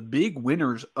one of the big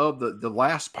winners of the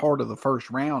last part of the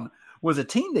first round was a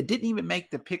team that didn't even make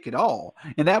the pick at all,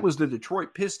 and that was the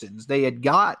Detroit Pistons. They had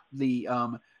got the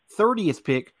 30th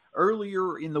pick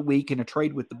earlier in the week in a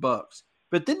trade with the Bucks,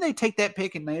 but then they take that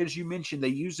pick, and as you mentioned, they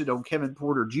used it on Kevin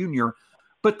Porter Jr.,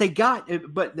 but the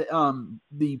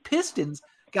Pistons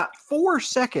got 4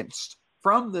 seconds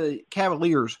from the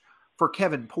Cavaliers for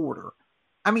Kevin Porter.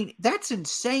 That's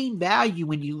insane value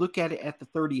when you look at it at the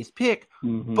 30th pick.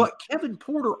 Mm-hmm. But Kevin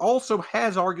Porter also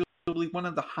has arguably one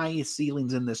of the highest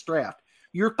ceilings in this draft.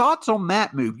 Your thoughts on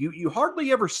that move? You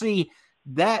hardly ever see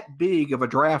that big of a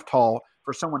draft haul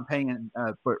for someone paying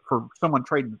for someone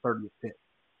trading the 30th pick.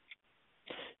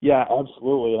 Yeah,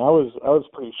 absolutely. And I was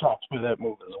pretty shocked by that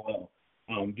move as well,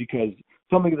 because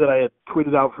something that I had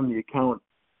tweeted out from the account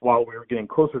while we were getting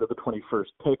closer to the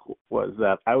 21st pick was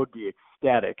that I would be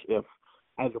ecstatic if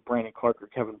either Brandon Clark or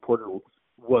Kevin Porter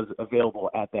was available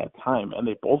at that time, and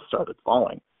they both started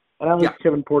falling. And I liked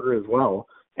Kevin Porter as well,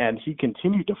 and he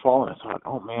continued to fall, and I thought,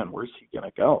 oh man, where's he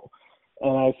gonna go?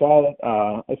 And I saw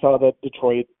that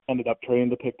Detroit ended up trading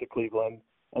the pick to Cleveland,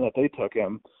 and that they took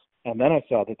him. And then I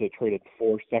saw that they traded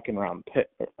 4 second rounders,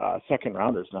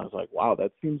 and I was like, wow,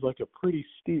 that seems like a pretty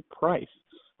steep price.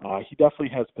 He definitely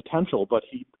has potential, but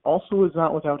he also is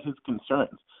not without his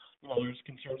concerns. There's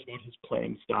concerns about his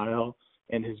playing style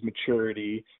and his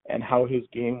maturity and how his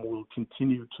game will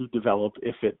continue to develop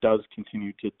if it does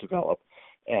continue to develop.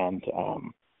 And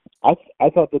I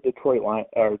thought the Detroit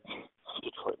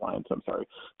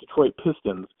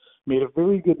Pistons made a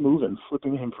very good move in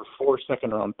flipping him for 4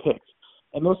 second-round picks.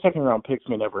 And those second-round picks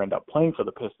may never end up playing for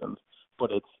the Pistons,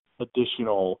 but it's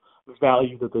additional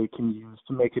value that they can use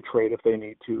to make a trade if they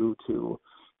need to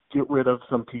get rid of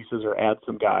some pieces or add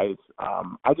some guys.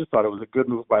 I just thought it was a good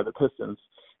move by the Pistons.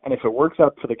 And if it works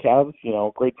out for the Cavs,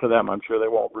 great for them. I'm sure they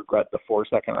won't regret the 4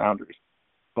 second-rounders.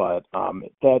 But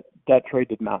that trade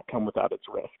did not come without its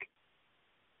risk.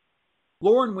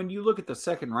 Lauren, when you look at the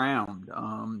second round,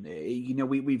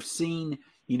 we've seen,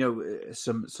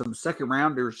 some second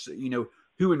rounders,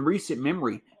 who in recent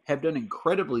memory have done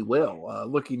incredibly well.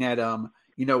 Looking at,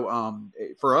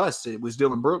 for us, it was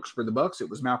Dylan Brooks. For the Bucks, it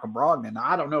was Malcolm Brogdon.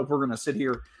 I don't know if we're going to sit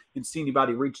here and see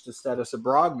anybody reach the status of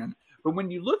Brogdon. But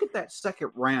when you look at that second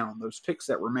round, those picks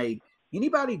that were made,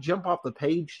 anybody jump off the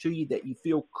page to you that you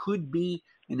feel could be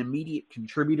an immediate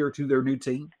contributor to their new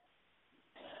team?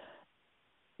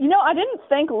 I didn't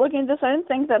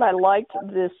think that I liked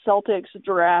the Celtics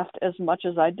draft as much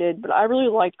as I did, but I really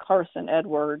liked Carson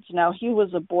Edwards. Now, he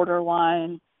was a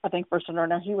borderline, I think, first runner.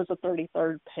 Now, he was a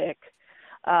 33rd pick.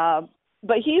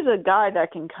 But he's a guy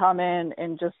that can come in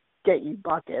and just get you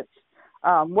buckets.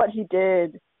 What he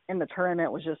did in the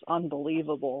tournament was just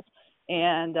unbelievable.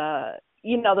 And,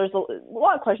 there's a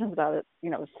lot of questions about it,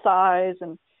 size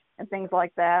and things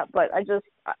like that. But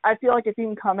I feel like if you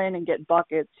can come in and get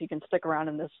buckets, you can stick around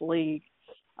in this league.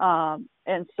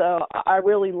 And so I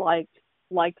really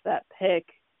liked that pick.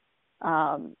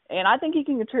 And I think he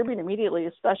can contribute immediately,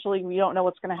 especially we don't know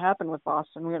what's going to happen with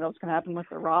Boston. We don't know what's going to happen with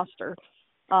their roster.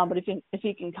 But if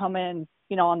he can come in,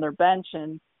 on their bench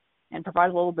and provide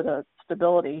a little bit of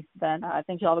stability, then I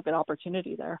think he'll have a good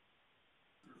opportunity there.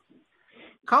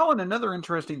 Colin, another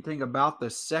interesting thing about the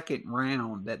second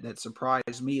round that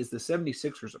surprised me is the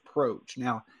 76ers approach.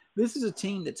 Now, this is a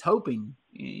team that's hoping,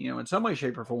 in some way,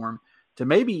 shape, or form, to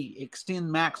maybe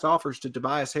extend max offers to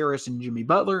Tobias Harris and Jimmy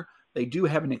Butler. They do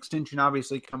have an extension,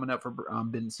 obviously, coming up for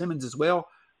Ben Simmons as well.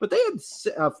 But they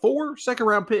had 4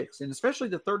 second-round picks, and especially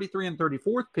the 33 and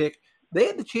 34th pick, they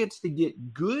had the chance to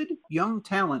get good young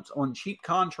talents on cheap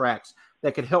contracts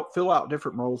that could help fill out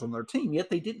different roles on their team,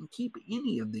 yet they didn't keep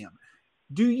any of them.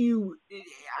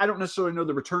 I don't necessarily know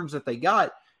the returns that they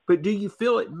got, but do you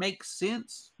feel it makes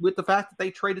sense with the fact that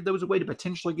they traded those away to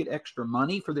potentially get extra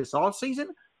money for this offseason?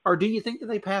 Or do you think that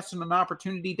they passed on an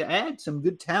opportunity to add some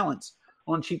good talents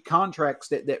on cheap contracts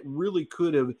that really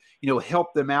could have,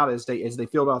 helped them out as they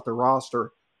filled out their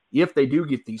roster if they do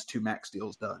get these 2 max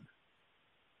deals done?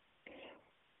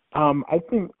 I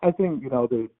think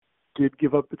they did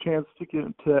give up the chance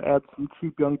to add some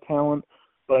cheap young talent.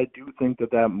 But I do think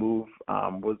that move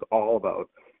was all about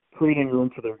creating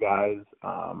room for their guys.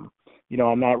 I'm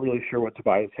not really sure what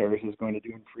Tobias Harris is going to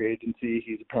do in free agency.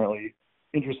 He's apparently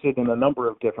interested in a number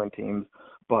of different teams.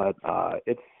 But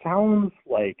it sounds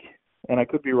like, and I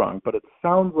could be wrong, but it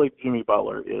sounds like Jimmy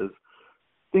Butler is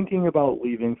thinking about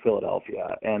leaving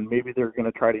Philadelphia. And maybe they're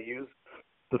going to try to use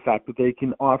the fact that they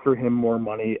can offer him more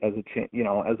money as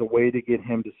a way to get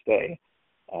him to stay.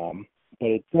 But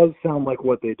it does sound like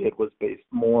what they did was based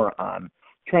more on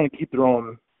trying to keep their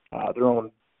own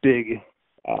big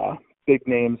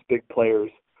names, big players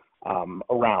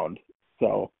around.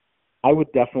 So I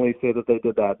would definitely say that they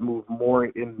did that move more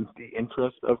in the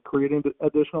interest of creating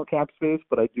additional cap space.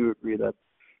 But I do agree that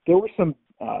there were some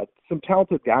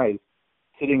talented guys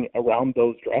sitting around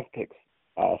those draft picks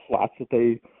slots that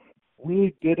they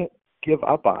really didn't give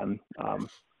up on.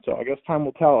 So I guess time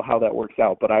will tell how that works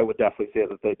out, but I would definitely say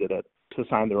that they did it to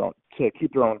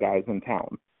keep their own guys in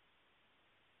town.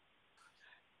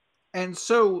 And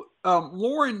so,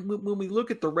 Lauren, when we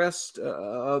look at the rest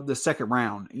of the second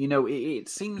round, it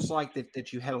seems like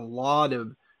that you had a lot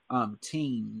of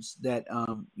teams that,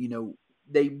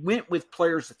 they went with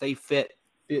players that they fit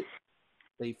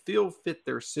they feel fit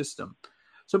their system.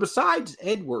 So besides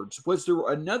Edwards, was there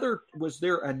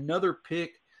another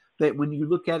pick that when you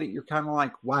look at it, you're kind of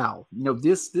like, wow,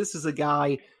 this is a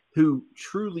guy who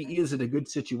truly is in a good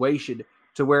situation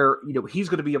to where, he's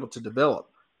going to be able to develop.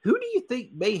 Who do you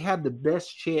think may have the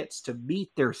best chance to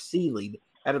meet their ceiling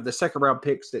out of the second round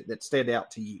picks that stand out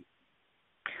to you?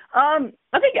 I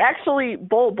think actually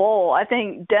Bol. I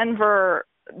think Denver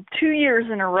 2 years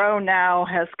in a row now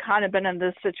has kind of been in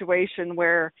this situation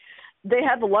where they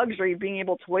had the luxury of being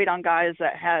able to wait on guys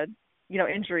that had,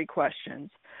 injury questions.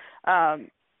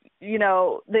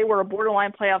 They were a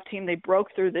borderline playoff team. They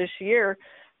broke through this year,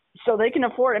 so they can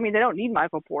afford. I mean, they don't need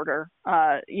Michael Porter,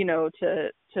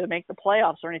 to make the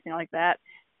playoffs or anything like that.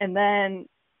 And then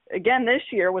again this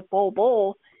year with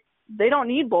Bol, they don't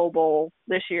need Bol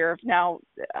this year. Now,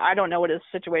 I don't know what his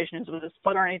situation is with his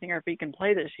foot or anything, or if he can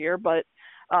play this year. But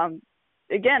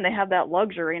again, they have that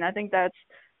luxury, and I think that's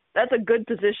a good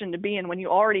position to be in when you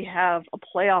already have a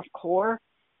playoff core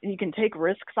and you can take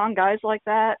risks on guys like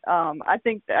that. I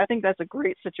think that's a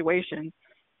great situation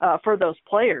for those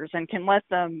players, and can let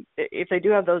them, if they do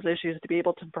have those issues, to be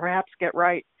able to perhaps get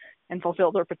right and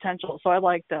fulfill their potential. So I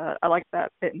like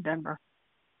that fit in Denver.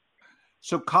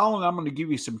 So, Colin, I'm going to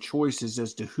give you some choices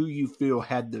as to who you feel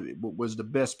was the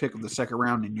best pick of the second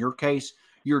round in your case.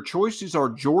 Your choices are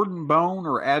Jordan Bone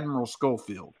or Admiral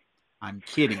Schofield. I'm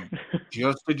kidding.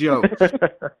 Just a joke.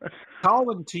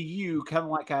 Colin, to you, kind of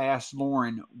like I asked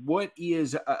Lauren, what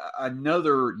is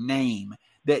another name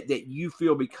that you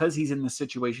feel, because he's in the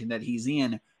situation that he's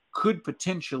in, could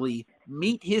potentially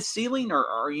meet his ceiling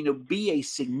or be a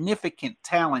significant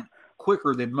talent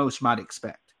quicker than most might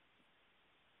expect?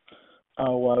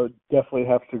 Well, I would definitely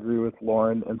have to agree with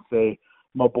Lauren and say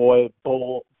my boy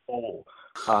Bol.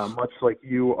 Much like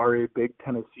you are a big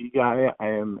Tennessee guy, I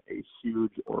am a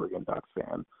huge Oregon Ducks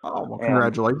fan. Oh, well,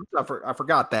 congratulations. I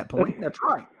forgot that point. That's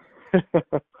right.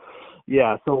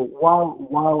 Yeah, so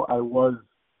while I was,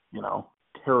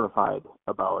 terrified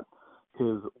about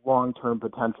his long-term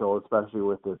potential, especially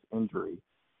with this injury,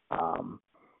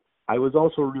 I was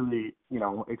also really,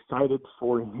 excited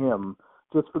for him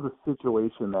just for the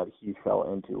situation that he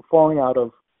fell into. Falling out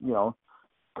of,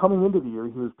 coming into the year,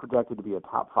 he was projected to be a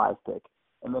top 5 pick.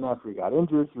 And then after he got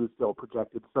injured, he was still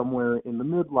projected somewhere in the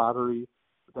mid-lottery.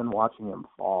 But then watching him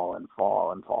fall and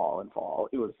fall and fall and fall,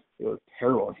 it was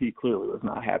terrible. He clearly was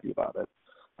not happy about it.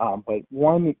 But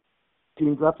one,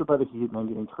 getting drafted by the Heat and then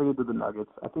getting traded to the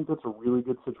Nuggets, I think that's a really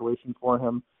good situation for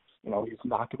him. He's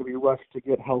not going to be rushed to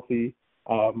get healthy,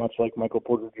 much like Michael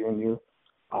Porter Jr.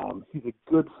 He's a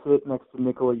good fit next to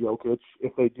Nikola Jokic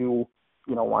if they do,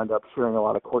 wind up sharing a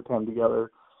lot of court time together.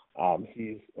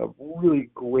 He's a really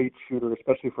great shooter,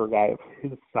 especially for a guy of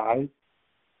his size.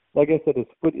 Like I said, his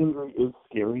foot injury is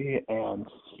scary, and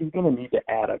he's going to need to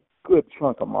add a good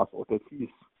chunk of muscle because he's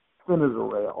thin as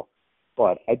a rail.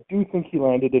 But I do think he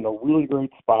landed in a really great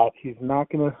spot. He's not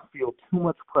going to feel too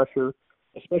much pressure,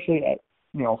 especially at,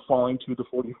 falling to the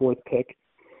 44th pick.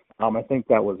 I think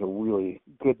that was a really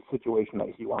good situation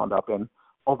that he wound up in,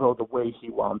 although the way he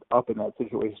wound up in that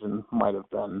situation might have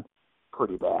been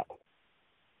pretty bad.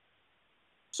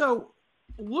 So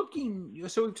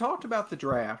we've talked about the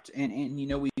draft, and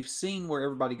we've seen where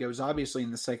everybody goes. Obviously,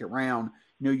 in the second round,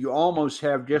 you almost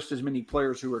have just as many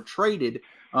players who are traded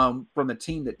from the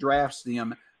team that drafts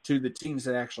them to the teams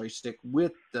that actually stick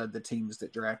with the teams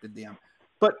that drafted them.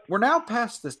 But we're now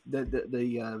past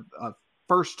the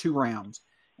first 2 rounds,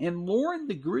 and Lauren,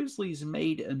 the Grizzlies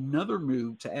made another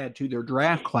move to add to their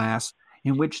draft class,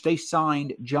 in which they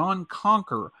signed John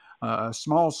Conker, a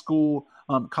small school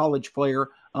college player,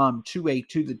 to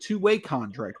the two-way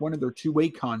contract, one of their two-way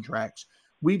contracts.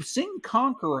 We've seen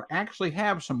Conker actually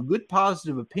have some good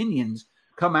positive opinions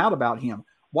come out about him.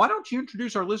 Why don't you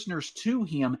introduce our listeners to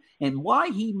him and why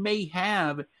he may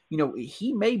have,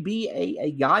 he may be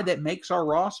a guy that makes our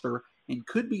roster and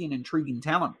could be an intriguing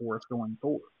talent for us going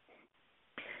forward.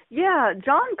 Yeah,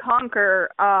 John Conker,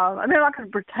 I'm not going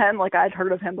to pretend like I'd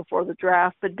heard of him before the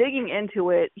draft, but digging into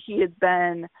it, he had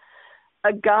been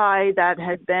a guy that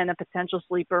had been a potential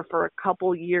sleeper for a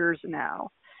couple years now.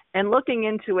 And looking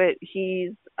into it,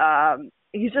 he's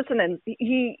just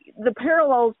the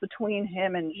parallels between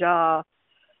him and Ja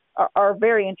are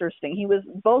very interesting. He was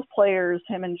both players,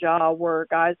 him and Ja were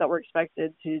guys that were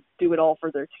expected to do it all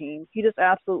for their team. He just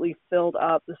absolutely filled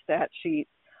up the stat sheet.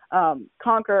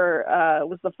 Conker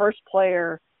was the first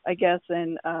player, I guess,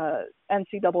 in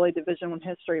NCAA Division I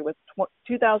history with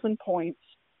 2,000 points,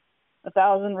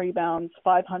 1,000 rebounds,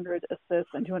 500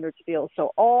 assists, and 200 steals.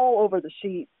 So all over the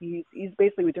sheet, he's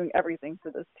basically doing everything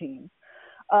for this team.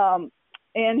 And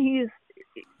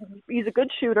he's a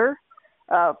good shooter.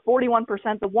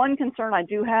 41%. The one concern I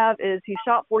do have is he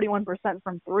shot 41%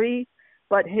 from three,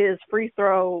 but his free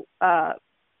throws were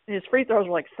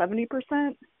like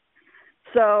 70%.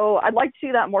 So I'd like to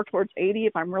see that more towards 80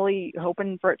 if I'm really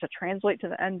hoping for it to translate to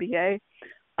the NBA.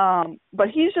 But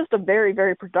he's just a very,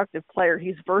 very productive player.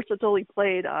 He's versatile.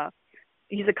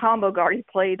 He's a combo guard. He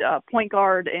played point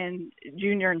guard in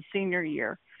junior and senior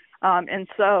year. And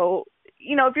so,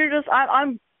 if you're just,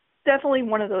 I'm definitely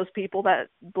one of those people that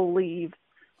believe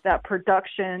that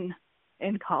production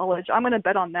in college, I'm going to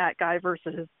bet on that guy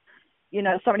versus,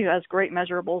 somebody who has great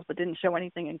measurables but didn't show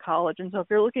anything in college. And so if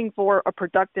you're looking for a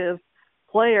productive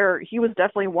player, he was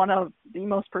definitely one of the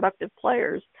most productive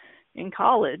players in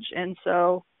college. And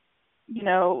so, I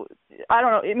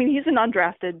don't know. I mean, he's an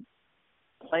undrafted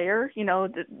player,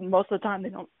 most of the time they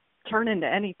don't turn into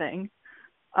anything.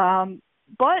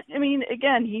 But I mean,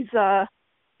 again, he's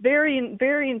very,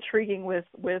 very intriguing with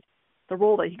the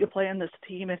role that he could play in this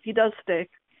team. If he does stick,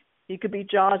 he could be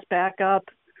Jaws backup.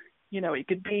 He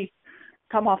could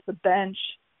come off the bench,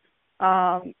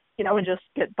 and just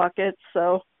get buckets.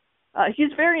 So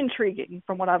he's very intriguing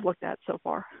from what I've looked at so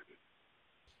far.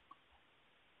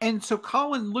 And so,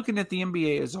 Colin, looking at the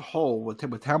NBA as a whole,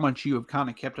 with how much you have kind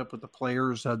of kept up with the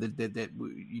players that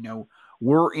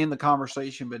were in the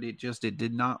conversation, but it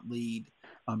did not lead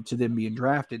to them being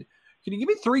drafted. Can you give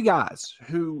me three guys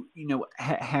who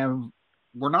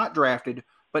were not drafted,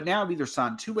 but now have either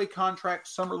signed two-way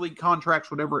contracts, summer league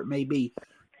contracts, whatever it may be?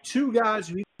 Two guys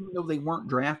who, even though they weren't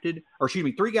drafted,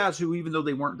 three guys who, even though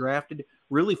they weren't drafted,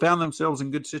 really found themselves in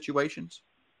good situations.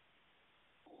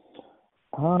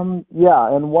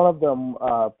 Yeah, and one of them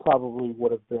probably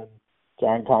would have been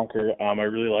John Conker. I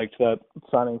really liked that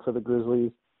signing for the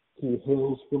Grizzlies. He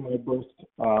hails from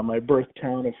my birth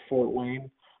town of Fort Wayne,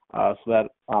 so that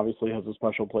obviously has a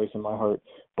special place in my heart.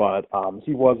 But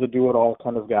he was a do-it-all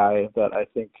kind of guy that I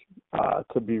think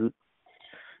could be,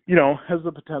 has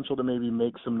the potential to maybe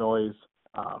make some noise.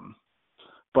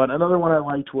 But another one I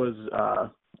liked was, I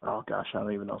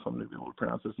don't even know if I'm going to be able to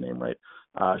pronounce his name right,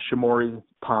 Shamori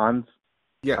Pons.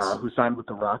 Yes. Who signed with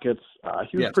the Rockets.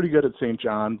 He was pretty good at St.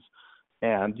 John's.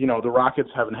 And, the Rockets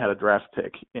haven't had a draft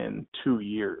pick in 2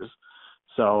 years.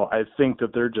 So I think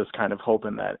that they're just kind of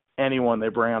hoping that anyone they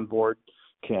bring on board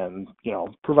can,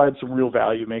 provide some real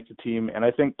value, make the team. And I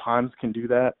think Pons can do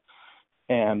that.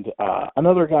 And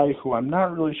another guy who I'm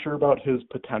not really sure about his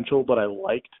potential, but I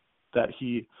liked that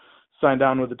he signed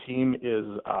on with the team is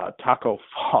Taco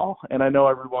Fall. And I know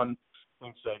everyone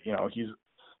thinks that, he's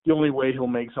the only way he'll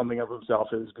make something of himself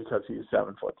is because he's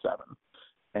 7'7".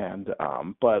 And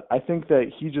but I think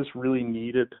that he just really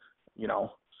needed,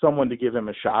 someone to give him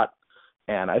a shot.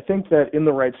 And I think that in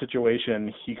the right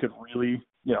situation, he could really,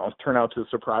 turn out to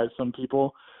surprise some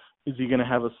people. Is he going to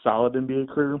have a solid NBA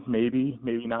career? Maybe,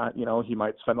 maybe not. He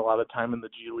might spend a lot of time in the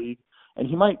G League, and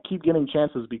he might keep getting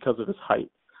chances because of his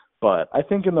height. But I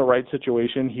think in the right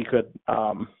situation, he could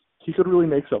really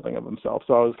make something of himself.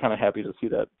 So I was kind of happy to see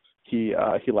that he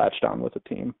latched on with the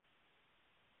team.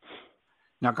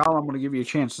 Now, Colin, I'm going to give you a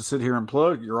chance to sit here and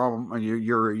plug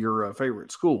your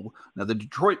favorite school. Now, the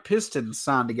Detroit Pistons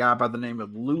signed a guy by the name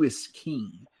of Louis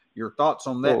King. Your thoughts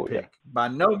on that pick? Yeah. By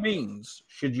no means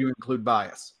should you include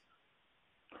bias.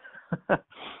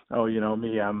 Oh,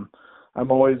 me, I'm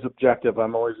always objective.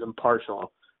 I'm always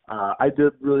impartial. I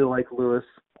did really like Louis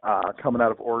coming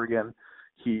out of Oregon.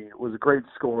 He was a great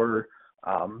scorer.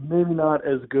 Maybe not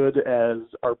as good as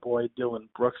our boy Dylan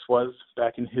Brooks was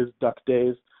back in his Duck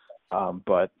days,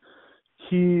 but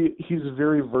he's a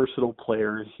very versatile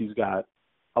player. He's got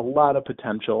a lot of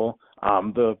potential.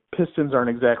 The Pistons aren't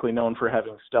exactly known for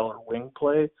having stellar wing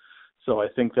play, so I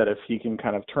think that if he can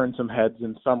kind of turn some heads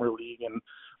in summer league and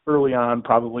early on,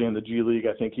 probably in the G League,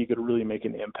 I think he could really make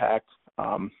an impact.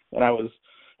 And I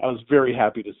was very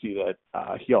happy to see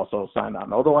that he also signed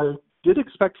on, although I did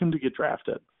expect him to get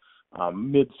drafted.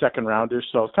 Mid-second rounder,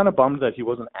 so I was kind of bummed that he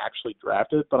wasn't actually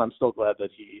drafted, but I'm still glad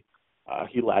that he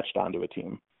latched onto a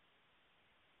team.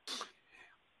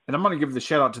 And I'm going to give the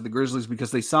shout out to the Grizzlies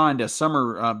because they signed a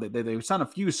summer. They signed a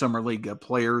few summer league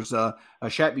players.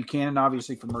 Shaq Buchanan,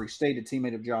 obviously from Murray State, a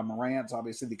teammate of John Morant's.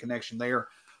 Obviously the connection there.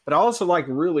 But I also like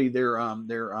really their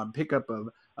pickup of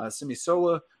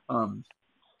Simisola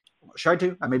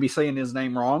Shaitu. I may be saying his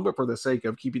name wrong, but for the sake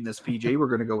of keeping this PG, we're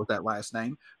going to go with that last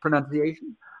name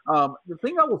pronunciation. The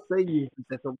thing I will say is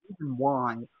that the reason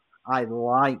why I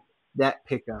like that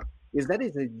pickup is that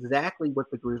is exactly what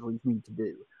the Grizzlies need to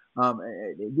do.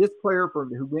 This player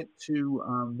who went to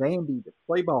Vandy to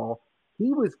play ball,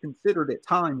 he was considered at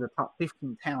times a top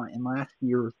 15 talent in last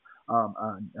year's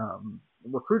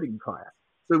recruiting class.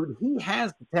 So he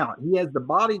has the talent. He has the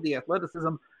body, the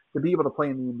athleticism. to be able to play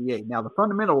in the NBA. Now, the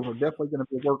fundamentals are definitely going to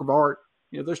be a work of art.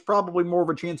 There's probably more of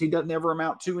a chance he doesn't ever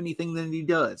amount to anything than he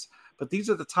does. But these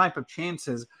are the type of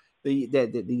chances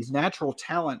that these natural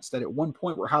talents that at one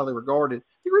point were highly regarded,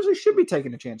 the Grizzlies should be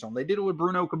taking a chance on. They did it with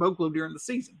Bruno Caboclo during the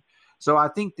season. So I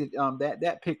think that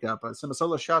that pickup,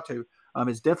 Simisola Shato,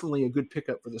 is definitely a good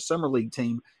pickup for the summer league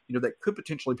team. That could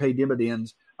potentially pay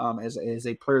dividends as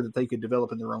a player that they could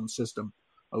develop in their own system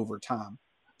over time.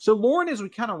 So Lauren, as we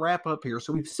kind of wrap up here,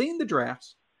 so we've seen the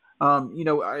drafts.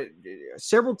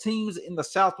 Several teams in the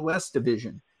Southwest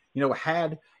Division,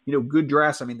 had good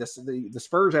drafts. I mean, the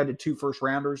Spurs added 2 first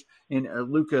rounders in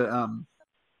Luka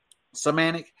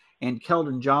Samanik and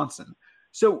Keldon Johnson.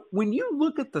 So when you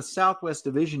look at the Southwest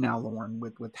Division now, Lauren,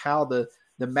 with how the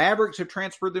Mavericks have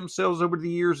transferred themselves over the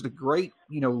years, the great,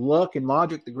 luck and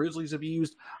logic the Grizzlies have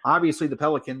used, obviously the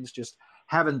Pelicans just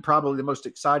having probably the most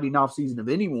exciting offseason of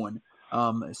anyone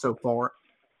so far.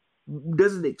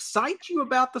 Does it excite you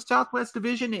about the Southwest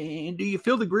Division? And do you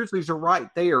feel the Grizzlies are right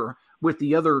there with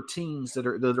the other teams that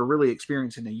are really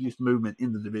experiencing a youth movement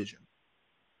in the division?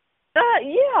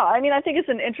 Yeah, I mean, I think it's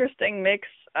an interesting mix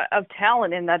of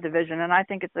talent in that division, and I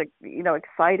think it's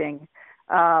exciting.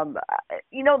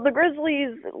 The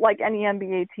Grizzlies, like any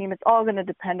NBA team, it's all going to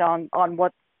depend on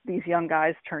what these young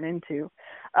guys turn into.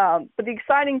 But the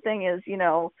exciting thing is,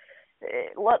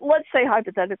 let's say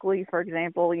hypothetically, for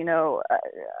example,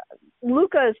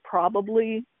 Luka is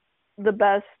probably the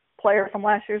best player from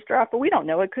last year's draft, but we don't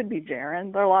know. It could be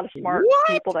Jaren. There are a lot of smart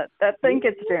people that think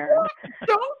it's Jaren.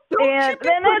 Don't and you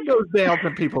then put those down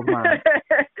from people's minds.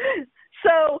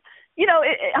 So,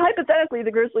 hypothetically,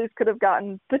 the Grizzlies could have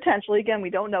gotten potentially, again,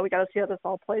 we don't know. We got to see how this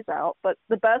all plays out, but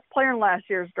the best player in last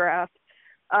year's draft,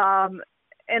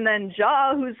 and then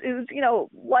Ja, who's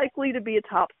likely to be a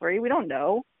top 3. We don't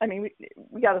know. I mean,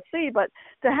 we got to see, but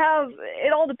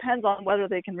it all depends on whether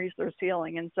they can reach their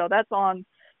ceiling. And so that's on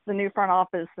the new front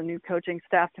office, the new coaching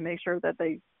staff to make sure that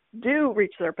they do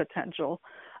reach their potential.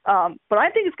 But I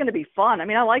think it's going to be fun. I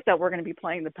mean, I like that we're going to be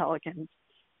playing the Pelicans,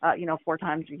 4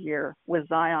 times a year with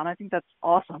Zion. I think that's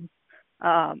awesome.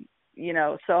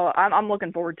 So I'm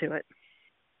looking forward to it.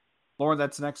 Lauren,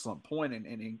 that's an excellent point.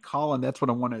 And Colin, that's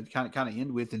what I want to kind of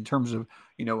end with in terms of,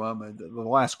 the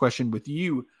last question with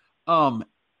you.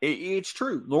 It's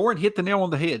true. Lauren hit the nail on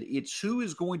the head. It's who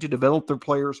is going to develop their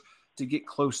players to get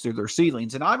close to their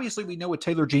ceilings. And obviously we know with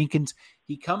Taylor Jenkins,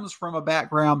 he comes from a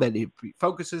background that it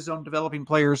focuses on developing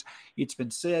players. It's been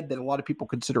said that a lot of people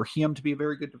consider him to be a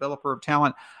very good developer of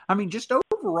talent. I mean, just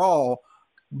overall,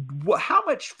 how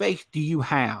much faith do you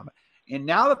have? And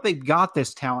now that they've got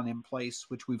this talent in place,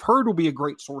 which we've heard will be a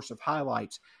great source of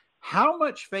highlights, how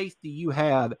much faith do you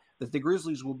have that the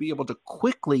Grizzlies will be able to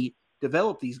quickly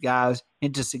develop these guys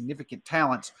into significant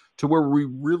talents to where we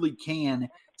really can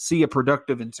see a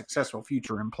productive and successful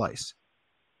future in place?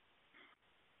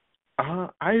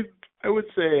 I would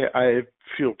say I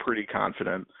feel pretty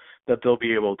confident that they'll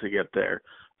be able to get there.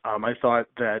 I thought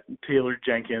that Taylor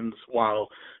Jenkins, while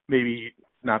maybe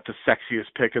not the sexiest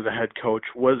pick as a head coach,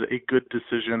 was a good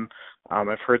decision.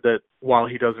 I've heard that while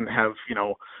he doesn't have,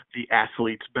 the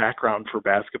athlete's background for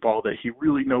basketball, that he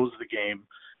really knows the game.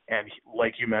 And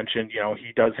like you mentioned,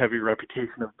 he does have a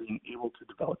reputation of being able to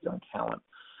develop young talent.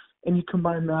 And you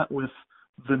combine that with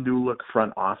the new look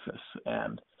front office,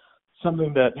 and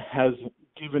something that has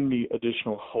given me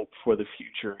additional hope for the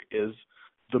future is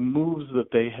the moves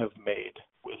that they have made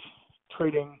with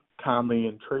trading Conley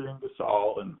and trading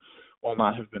Gasol, and while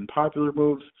not have been popular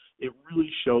moves, it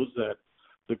really shows that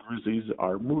the Grizzlies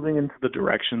are moving into the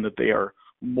direction that they are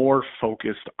more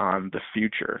focused on the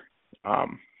future.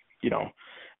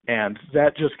 And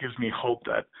that just gives me hope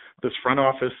that this front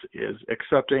office is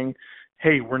accepting,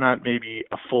 hey, we're not maybe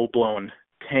a full-blown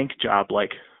tank job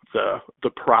like the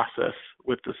process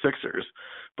with the Sixers,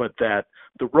 but that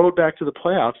the road back to the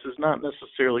playoffs is not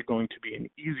necessarily going to be an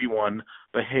easy one,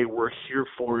 but hey, we're here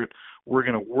for it. We're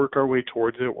going to work our way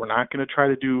towards it. We're not going to try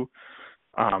to do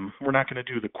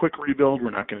the quick rebuild.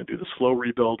 We're not going to do the slow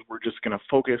rebuild. We're just going to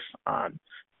focus on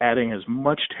adding as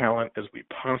much talent as we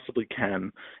possibly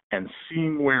can and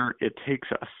seeing where it takes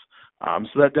us.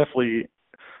 So that definitely,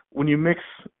 when you mix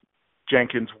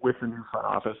Jenkins with the new front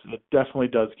office, it definitely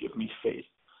does give me faith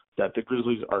that the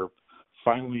Grizzlies are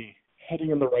finally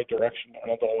heading in the right direction.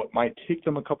 And although it might take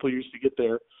them a couple of years to get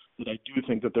there, that I do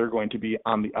think that they're going to be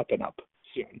on the up and up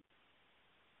soon.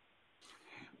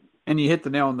 And you hit the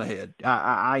nail on the head.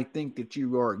 I think that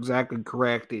you are exactly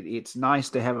correct. It's nice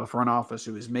to have a front office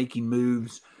who is making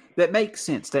moves that make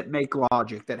sense, that make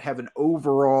logic, that have an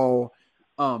overall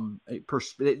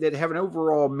that have an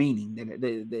overall meaning.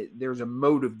 That there's a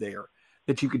motive there.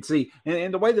 that you could see.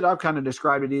 And the way that I've kind of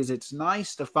described it is it's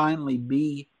nice to finally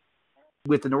be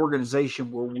with an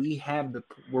organization where we have the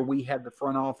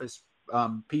front office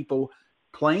people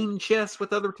playing chess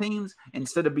with other teams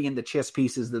instead of being the chess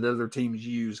pieces that other teams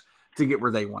use to get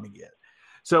where they want to get.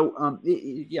 So,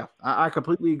 I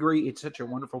completely agree. It's such a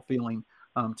wonderful feeling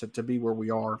to be where we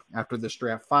are after this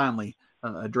draft. Finally,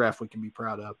 a draft we can be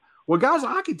proud of. Well, guys,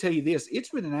 I can tell you this. It's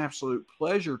been an absolute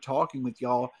pleasure talking with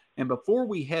y'all. And before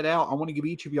we head out, I want to give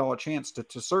each of y'all a chance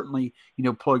to certainly,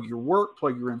 plug your work,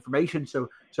 plug your information so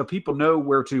people know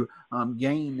where to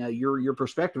gain your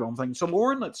perspective on things. So,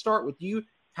 Lauren, let's start with you.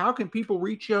 How can people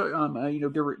reach you,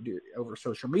 over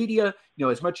social media,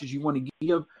 as much as you want to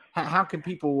give? How can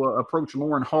people approach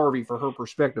Lauren Harvey for her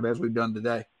perspective as we've done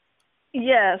today?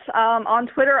 Yes. On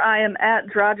Twitter, I am at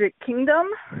Drogic Kingdom.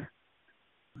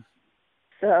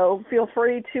 So feel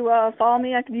free to follow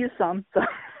me. I could use some. So.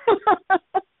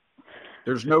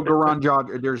 There's no Goran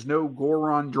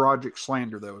Dragic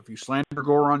slander, though. If you slander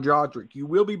Goran Dragic, you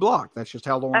will be blocked. That's just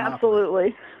how Lauren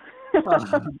Absolutely.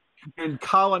 And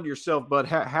Colin, yourself, bud,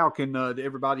 how can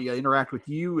everybody interact with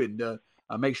you and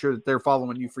make sure that they're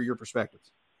following you for your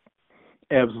perspectives?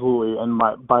 Absolutely. And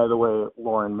by the way,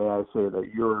 Lauren, may I say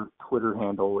that your Twitter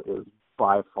handle is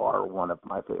by far one of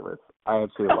my favorites. I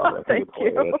absolutely love it. Thank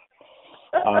you.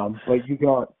 But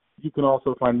you can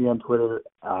also find me on Twitter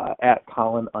at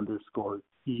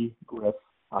Colin_G_Griff.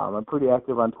 I'm pretty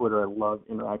active on Twitter. I love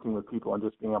interacting with people and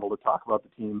just being able to talk about the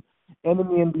team and in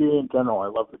the NBA in general. I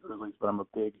love the Grizzlies, but I'm a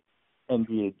big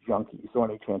NBA junkie, so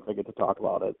any chance I get to talk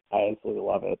about it, I absolutely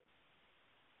love it.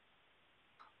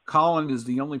 Colin is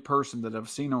the only person that I've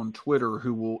seen on Twitter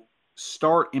who will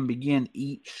start and begin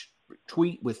each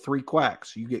tweet with 3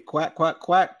 quacks. You get quack, quack,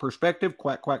 quack, perspective,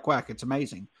 quack, quack, quack. It's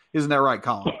amazing. Isn't that right,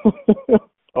 Colin?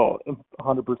 Oh,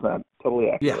 100%. Totally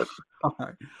accurate. Yeah. All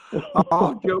right.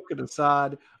 All joking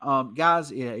aside,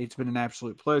 guys, it's been an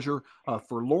absolute pleasure.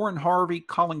 For Lauren Harvey,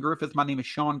 Colin Griffith, my name is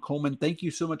Sean Coleman. Thank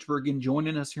you so much for again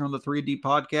joining us here on the 3D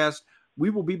podcast. We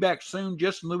will be back soon.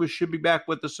 Justin Lewis should be back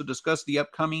with us to discuss the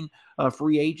upcoming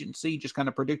free agency, just kind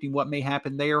of predicting what may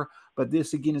happen there. But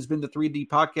this, again, has been the 3D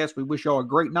podcast. We wish y'all a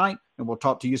great night, and we'll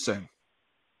talk to you soon.